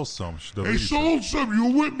did sell some. They sold some.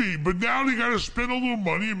 You were with me. But now they got to spend a little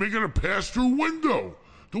money and make it a pass-through window.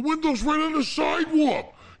 The window's right on the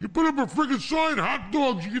sidewalk. You put up a friggin' sign, hot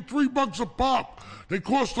dogs, you get $3 a pop. They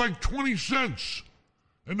cost like 20 cents.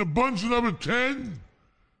 And the bun's another 10.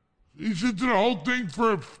 He's into the whole thing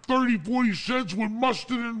for 30, 40 cents with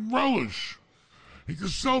mustard and relish. He can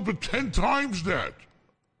sell for 10 times that.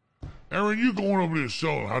 Aaron, you're going over there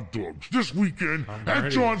selling hot dogs this weekend at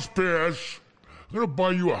John's Pass. I'm going to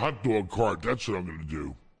buy you a hot dog cart. That's what I'm going to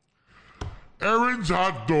do. Aaron's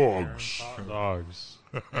Hot Dogs. Hot dogs.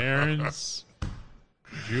 Aaron's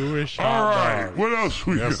Jewish hot All right. dogs. What else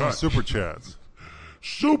we got? Some super chats.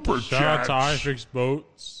 Super Shout chats. out to iFix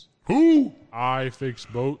Boats. Who?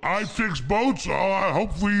 iFix Boats. iFix Boats?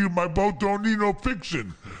 Hopefully my boat don't need no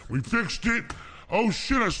fixing. We fixed it. Oh,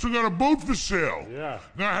 shit, I still got a boat for sale. Yeah.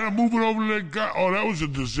 Now I had to move it over to that guy. Oh, that was a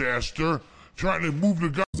disaster. Trying to move the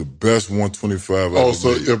guy. The best 125 Oh,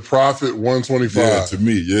 so your profit 125. Yeah, to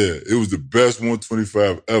me, yeah. It was the best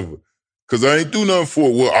 125 ever. Because I ain't do nothing for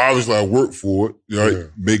it. Well, obviously I worked for it, right? Yeah.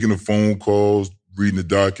 Making the phone calls, reading the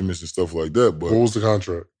documents and stuff like that. But what was the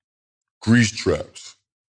contract? Grease traps.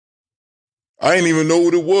 I didn't even know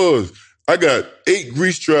what it was. I got 8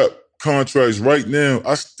 grease trap contracts right now.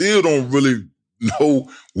 I still don't really know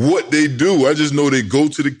what they do. I just know they go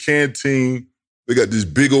to the canteen. They got these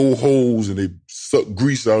big old holes and they suck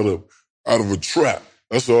grease out of a trap.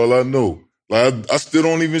 That's all I know. Like I still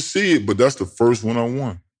don't even see it, but that's the first one I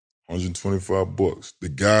won. $125. The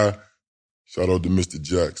guy, shout out to Mr.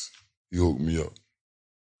 Jackson. He hooked me up.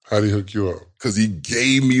 How'd he hook you up? Because he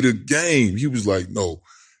gave me the game. He was like, no,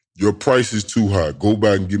 your price is too high. Go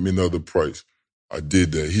back and get me another price. I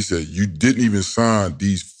did that. He said, you didn't even sign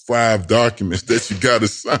these 5 documents that you got to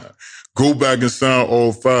sign. Go back and sign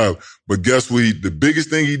all 5. But guess what? The biggest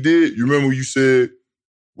thing he did, you remember when you said,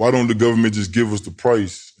 why don't the government just give us the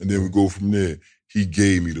price and then we go from there? He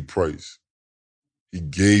gave me the price. He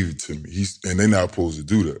gave it to me. And they're not supposed to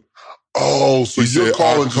do that. Oh, so you're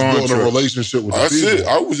calling just building a relationship with the people. I said,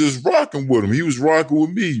 I was just rocking with him. He was rocking with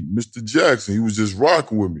me, Mr. Jackson. He was just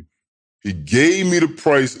rocking with me. He gave me the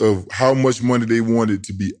price of how much money they wanted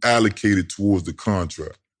to be allocated towards the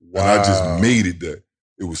contract. Wow. And I just made it that.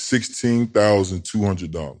 It was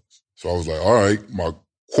 $16,200. So I was like, all right, my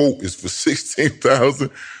quote is for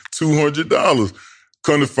 $16,200.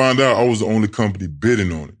 Come to find out, I was the only company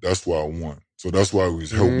bidding on it. That's why I won. So that's why it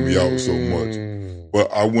was helping me out so much.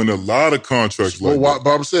 But I win a lot of contracts that.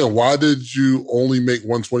 But I'm saying, why did you only make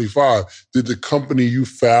 125? Did the company you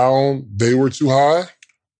found, they were too high?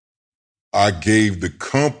 I gave the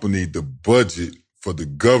company the budget for the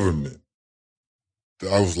government.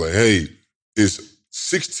 I was like, hey, it's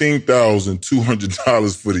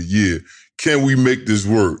 $16,200 for the year. Can we make this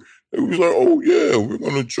work? It was like, oh yeah, we're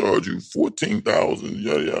gonna charge you $14,000.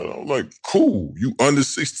 Yada yada. I'm like, cool. You under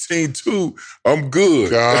 16 too. I'm good.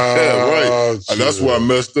 Right. And that's why I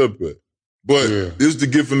messed up at. But it was the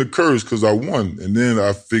gift and the curse because I won. And then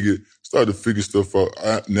I started to figure stuff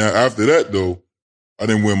out. Now after that though, I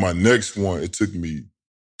didn't win my next one. It took me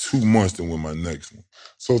 2 months to win my next one.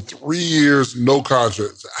 So 3 years, no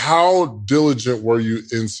contracts. How diligent were you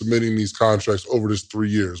in submitting these contracts over this 3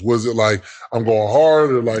 years? Was it like, I'm going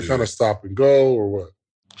hard or like kind of stop and go or what?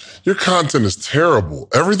 Your content is terrible.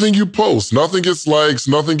 Everything you post, nothing gets likes,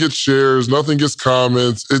 nothing gets shares, nothing gets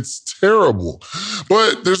comments. It's terrible.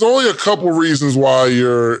 But there's only a couple reasons why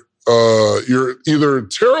you're either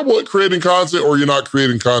terrible at creating content or you're not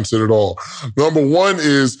creating content at all. Number one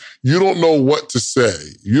is you don't know what to say.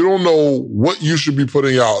 You don't know what you should be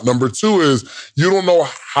putting out. Number two is you don't know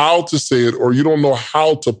how to say it or you don't know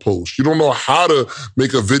how to post. You don't know how to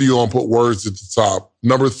make a video and put words at the top.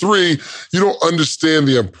 Number three, you don't understand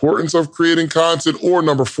the importance of creating content. Or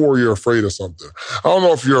number four, you're afraid of something. I don't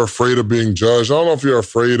know if you're afraid of being judged. I don't know if you're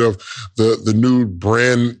afraid of the new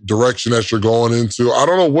brand direction that you're going into. I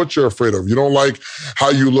don't know what you're afraid of. You don't like how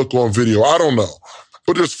you look on video. I don't know.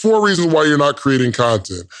 But there's 4 reasons why you're not creating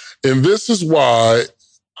content. And this is why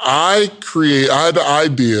I had the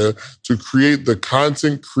idea to create the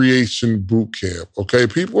Content Creation Boot Camp, okay?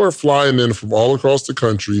 People are flying in from all across the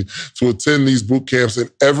country to attend these boot camps, and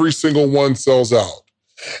every single one sells out.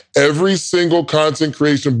 Every single Content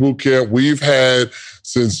Creation Boot Camp we've had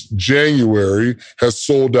since January has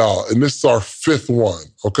sold out, and this is our 5th one,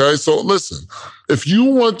 okay? So listen, if you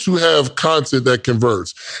want to have content that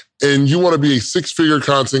converts, and you want to be a 6-figure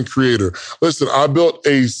content creator, listen, I built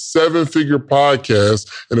a 7-figure podcast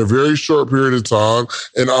in a very short period of time,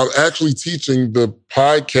 and I'm actually teaching the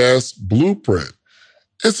podcast blueprint.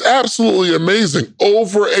 It's absolutely amazing.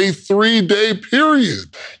 Over a 3-day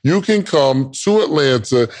period, you can come to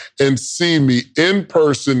Atlanta and see me in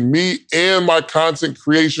person, me and my content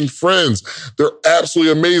creation friends. They're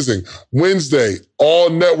absolutely amazing. Wednesday,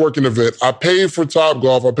 all networking event. I paid for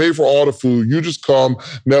Topgolf. I paid for all the food. You just come,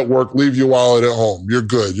 network, leave your wallet at home. You're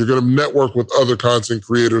good. You're going to network with other content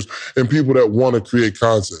creators and people that want to create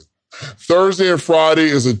content. Thursday and Friday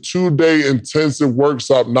is a 2-day intensive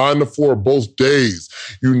workshop, 9 to 4, both days.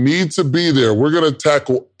 You need to be there. We're going to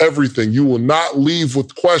tackle everything. You will not leave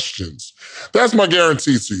with questions. That's my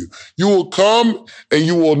guarantee to you. You will come and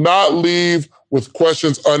you will not leave with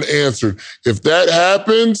questions unanswered. If that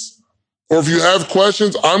happens, or if you have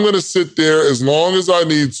questions, I'm going to sit there as long as I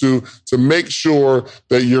need to make sure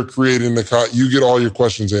that you're creating you get all your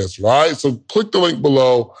questions answered. All right? So click the link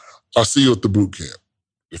below. I'll see you at the boot camp.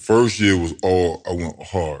 The first year was I went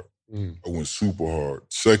hard. I went super hard.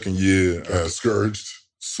 Second year, I got discouraged.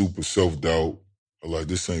 Super self-doubt. I was like,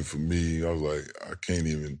 this ain't for me. I was like, I can't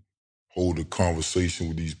even hold a conversation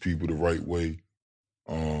with these people the right way.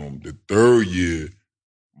 The third year,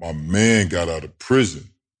 my man got out of prison.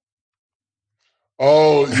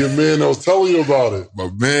 Oh, your man, I was telling you about it. My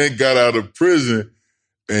man got out of prison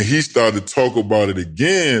and he started to talk about it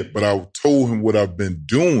again, but I told him what I've been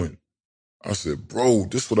doing. I said, bro,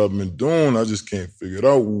 this is what I've been doing. I just can't figure it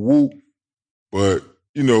out. Woo. But,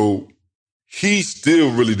 he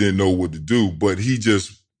still really didn't know what to do, but he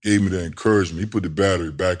just gave me the encouragement. He put the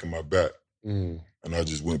battery back in my back. And I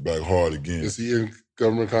just went back hard again. Is he in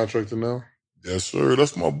government contracting now? Yes, sir.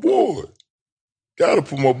 That's my boy. Gotta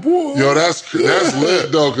put my boy on. Yo, that's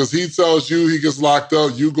lit though, because he tells you he gets locked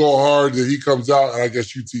up, you go hard, then he comes out, and I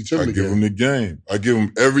guess you teach him the game. I give him the game. I give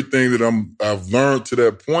him everything that I've learned to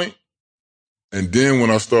that point. And then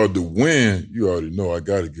when I started to win, you already know I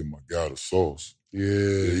got to give my guy the sauce.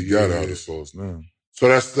 Yeah, he got out of sauce now. So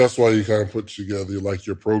that's why you kind of put together like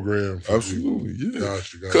your program. Absolutely, yeah.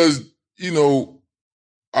 Gotcha. Because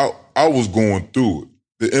I was going through it.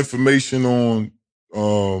 The information on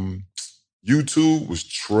YouTube was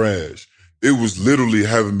trash. It was literally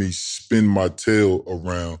having me spin my tail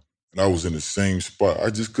around, and I was in the same spot. I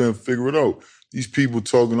just couldn't figure it out. These people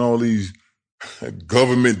talking all these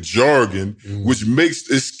government jargon, which makes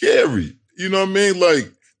it scary. You know what I mean?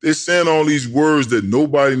 Like, they're saying all these words that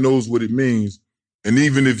nobody knows what it means. And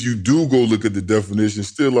even if you do go look at the definition,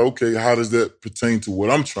 still like, okay, how does that pertain to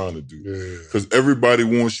what I'm trying to do? Because everybody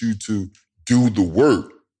wants you to do the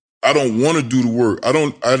work. I don't want to do the work. I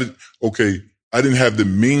didn't have the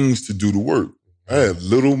means to do the work. I had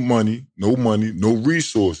little money, no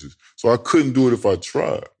resources. So I couldn't do it if I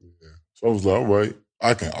tried. So I was like, all right,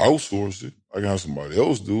 I can outsource it. I can have somebody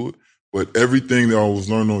else do it. But everything that I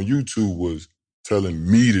was learning on YouTube was telling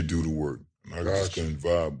me to do the work. And I just couldn't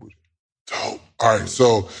vibe with it. Dope. All right,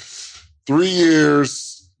 so 3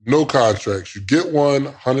 years, no contracts. You get one,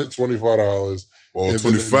 $125. Well,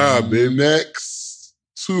 25, baby. Next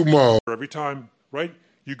 2 months. Every time, right?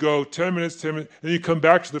 You go 10 minutes, and you come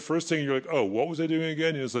back to the first thing, and you're like, oh, what was I doing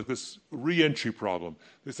again? And it's like this re-entry problem.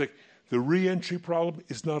 It's like the re-entry problem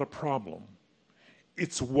is not a problem.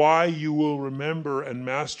 It's why you will remember and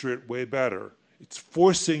master it way better. It's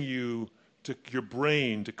forcing your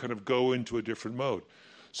brain to kind of go into a different mode.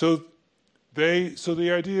 So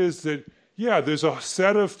the idea is that, there's a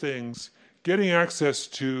set of things, getting access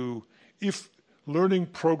to, if learning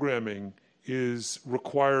programming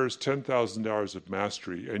requires 10,000 hours of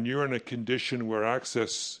mastery, and you're in a condition where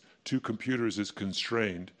access to computers is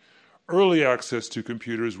constrained, early access to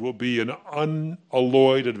computers will be an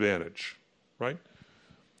unalloyed advantage, right?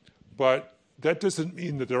 But that doesn't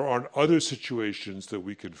mean that there aren't other situations that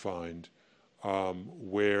we can find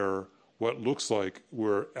where what looks like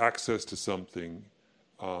where access to something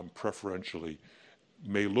preferentially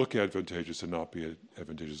may look advantageous and not be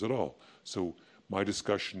advantageous at all. So my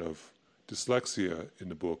discussion of dyslexia in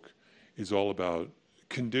the book is all about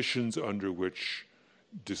conditions under which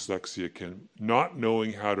dyslexia not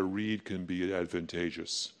knowing how to read can be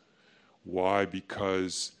advantageous. Why?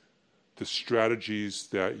 Because the strategies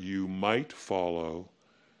that you might follow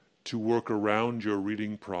to work around your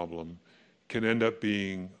reading problem can end up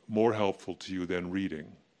being more helpful to you than reading.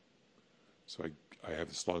 So I have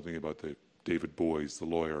this long thing about David Boies, the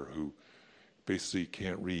lawyer, who basically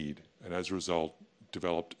can't read, and as a result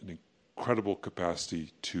developed an incredible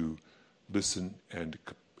capacity to listen and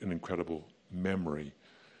an incredible memory.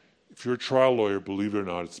 If you're a trial lawyer, believe it or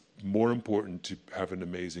not, it's more important to have an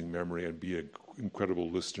amazing memory and be an incredible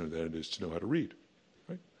listener than it is to know how to read.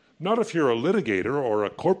 Right? Not if you're a litigator or a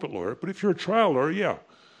corporate lawyer, but if you're a trial lawyer, yeah.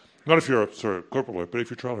 Not if you're a corporate lawyer, but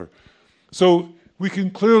if you're a trial lawyer. So we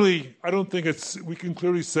can clearly, we can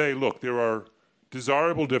clearly say, look, there are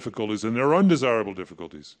desirable difficulties and there are undesirable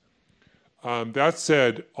difficulties. That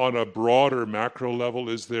said, on a broader macro level,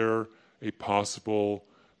 is there a possible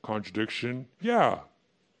contradiction? Yeah.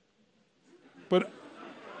 But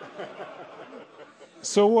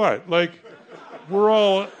so what? Like, we're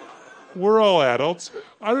all adults.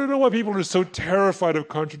 I don't know why people are so terrified of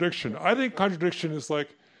contradiction. I think contradiction is like,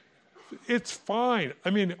 it's fine. I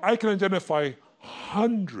mean, I can identify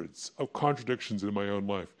hundreds of contradictions in my own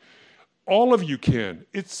life. All of you can.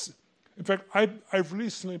 In fact, I've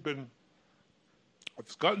recently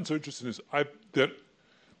I've gotten so interested in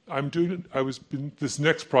this, this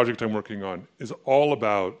next project I'm working on is all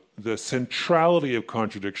about the centrality of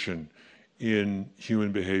contradiction in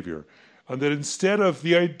human behavior. And that instead of,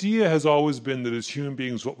 the idea has always been that as human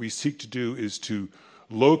beings, what we seek to do is to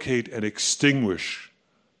locate and extinguish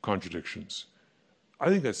contradictions. I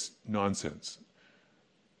think that's nonsense.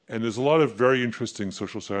 And there's a lot of very interesting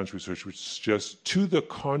social science research which suggests to the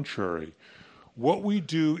contrary. What we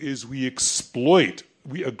do is we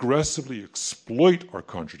aggressively exploit our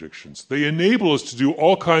contradictions. They enable us to do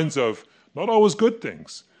all kinds of, not always good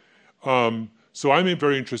things. So I'm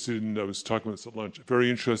very interested in, I was talking about this at lunch, very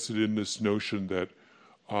interested in this notion that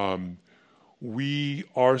we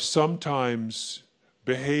are sometimes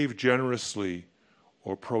behave generously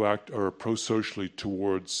or pro-socially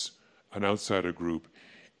towards an outsider group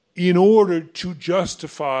in order to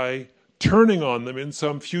justify turning on them in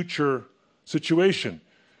some future situation.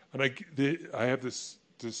 And I have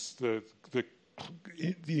the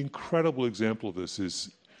incredible example of this is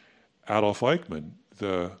Adolf Eichmann,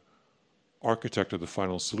 the architect of the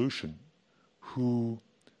final solution, who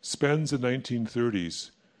spends the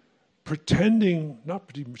 1930s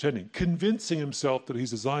convincing himself that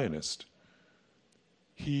he's a Zionist.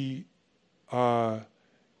 He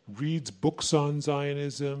reads books on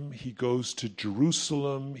Zionism. He goes to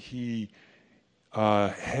Jerusalem. He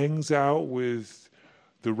hangs out with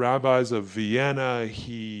the rabbis of Vienna.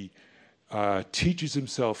 He teaches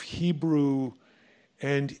himself Hebrew.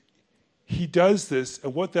 And he does this,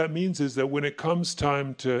 and what that means is that when it comes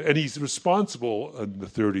time to, and he's responsible in the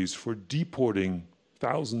 30s for deporting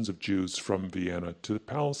thousands of Jews from Vienna to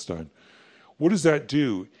Palestine. What does that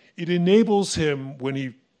do? It enables him, when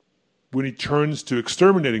he turns to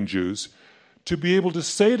exterminating Jews, to be able to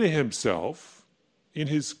say to himself, in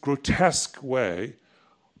his grotesque way,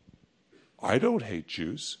 I don't hate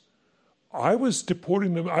Jews. I was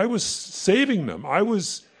deporting them. I was saving them. I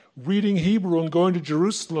was reading Hebrew and going to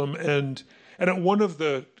Jerusalem. And at one of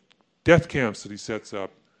the death camps that he sets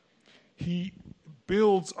up, he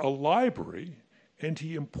builds a library and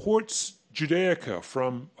he imports Judaica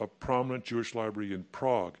from a prominent Jewish library in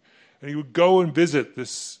Prague. And he would go and visit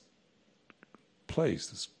this place,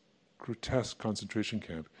 this grotesque concentration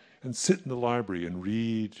camp, and sit in the library and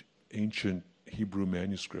read ancient Hebrew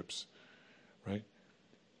manuscripts, right?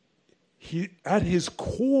 At his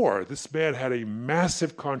core, this man had a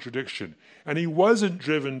massive contradiction, and he wasn't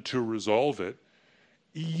driven to resolve it.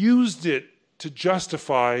 He used it to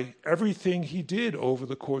justify everything he did over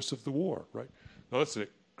the course of the war, right? Now, that's a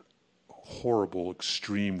horrible,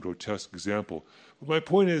 extreme, grotesque example. But my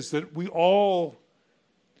point is that we all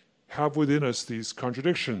have within us these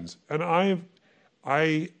contradictions, and I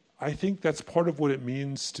think that's part of what it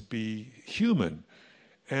means to be human.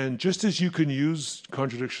 And just as you can use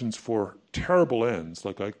contradictions for terrible ends,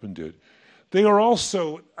 like Eichmann did, they are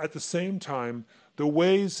also, at the same time, the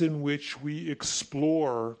ways in which we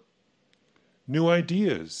explore new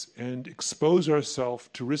ideas and expose ourselves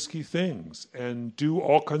to risky things and do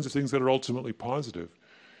all kinds of things that are ultimately positive.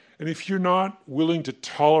 And if you're not willing to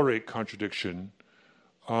tolerate contradiction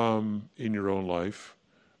in your own life,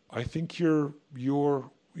 I think you're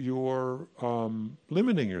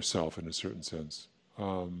limiting yourself in a certain sense.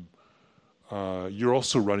 You're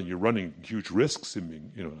also running huge risks. I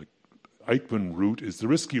mean, like Eichmann route is the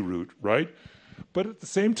risky route, right? But at the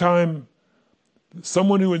same time,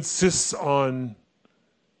 someone who insists on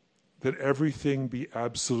that everything be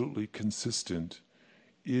absolutely consistent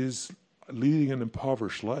is leading an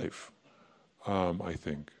impoverished life, I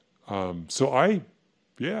think. So I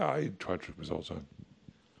try to resolve time.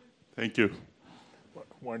 Thank you.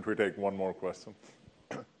 Why don't we take one more question?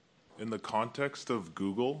 In the context of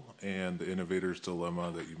Google and the innovator's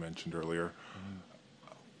dilemma that you mentioned earlier,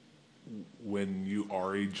 when you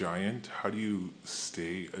are a giant, how do you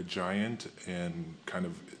stay a giant and kind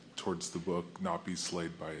of, towards the book, not be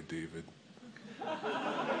slayed by a David?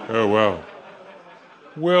 Oh, wow.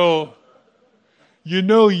 Well,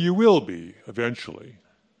 you will be eventually,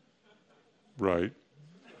 right?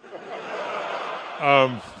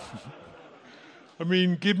 I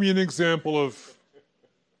mean, give me an example of,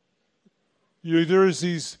 there's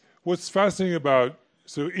these, what's fascinating about,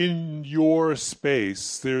 so in your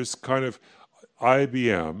space, there's kind of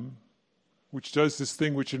IBM, which does this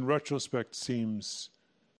thing which in retrospect seems...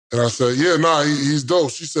 And I said, he's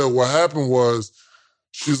dope. She said what happened was,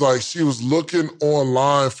 she's like, she was looking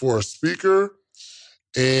online for a speaker,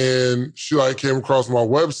 and she came across my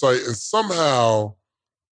website, and somehow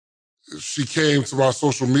she came to my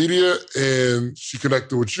social media, and she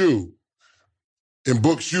connected with you and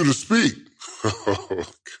booked you to speak.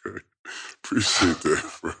 Okay. Appreciate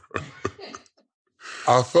that, bro.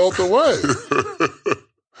 I felt the way.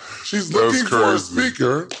 She's looking for a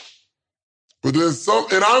speaker, but then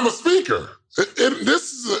and I'm a speaker.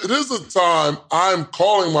 This is a time I'm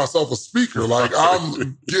calling myself a speaker. Like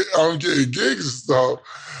I'm getting gigs and stuff.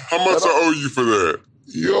 How much I owe you for that?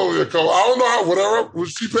 You owe me a couple. I don't know whatever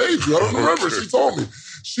she paid you. I don't remember. Okay. She told me.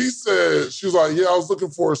 She said, she was like, I was looking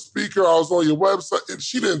for a speaker. I was on your website. And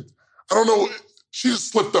she didn't, I don't know. She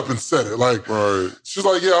just slipped up and said it. Right. She's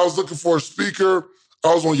like, I was looking for a speaker.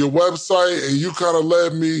 I was on your website, and you kind of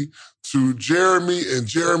led me to Jeremy, and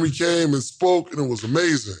Jeremy came and spoke, and it was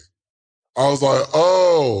amazing. I was like,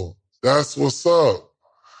 oh, that's what's up.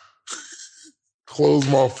 Closed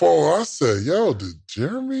my phone. I said, did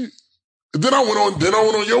Jeremy? And then I went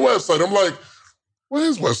on your website. I'm like, well,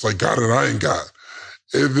 his website got it, I ain't got.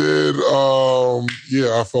 And then,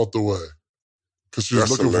 I felt the way. Because she was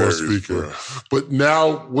looking for a speaker. Bro. But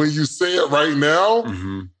now, when you say it right now,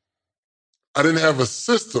 I didn't have a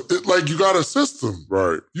system. Like, you got a system.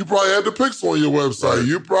 Right. You probably had the pixel on your website. Right.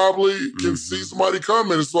 You probably can see somebody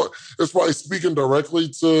comment. It's probably speaking directly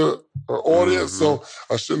to an audience. So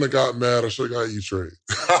I shouldn't have got mad. I should have got E-Trade.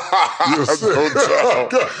 You know what I'm saying?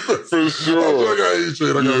 For sure. I should have got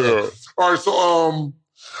E-Trade. I got mad. All right, so,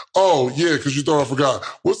 oh, yeah, because you thought I forgot.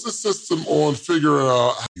 What's the system on figuring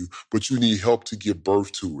out how but you need help to give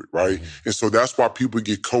birth to it, right? And so that's why people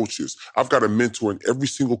get coaches. I've got a mentor in every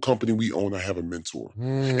single company we own. I have a mentor.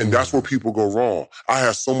 And that's where people go wrong. I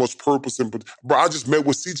have so much purpose. Bro, I just met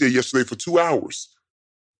with CJ yesterday for 2 hours.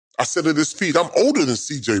 I sat at his feet. I'm older than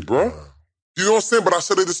CJ, bro. You know what I'm saying? But I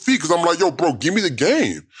sat at his feet because I'm like, yo, bro, give me the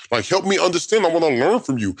game. Like, help me understand. I want to learn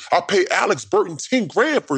from you. I pay Alex Burton $10,000 for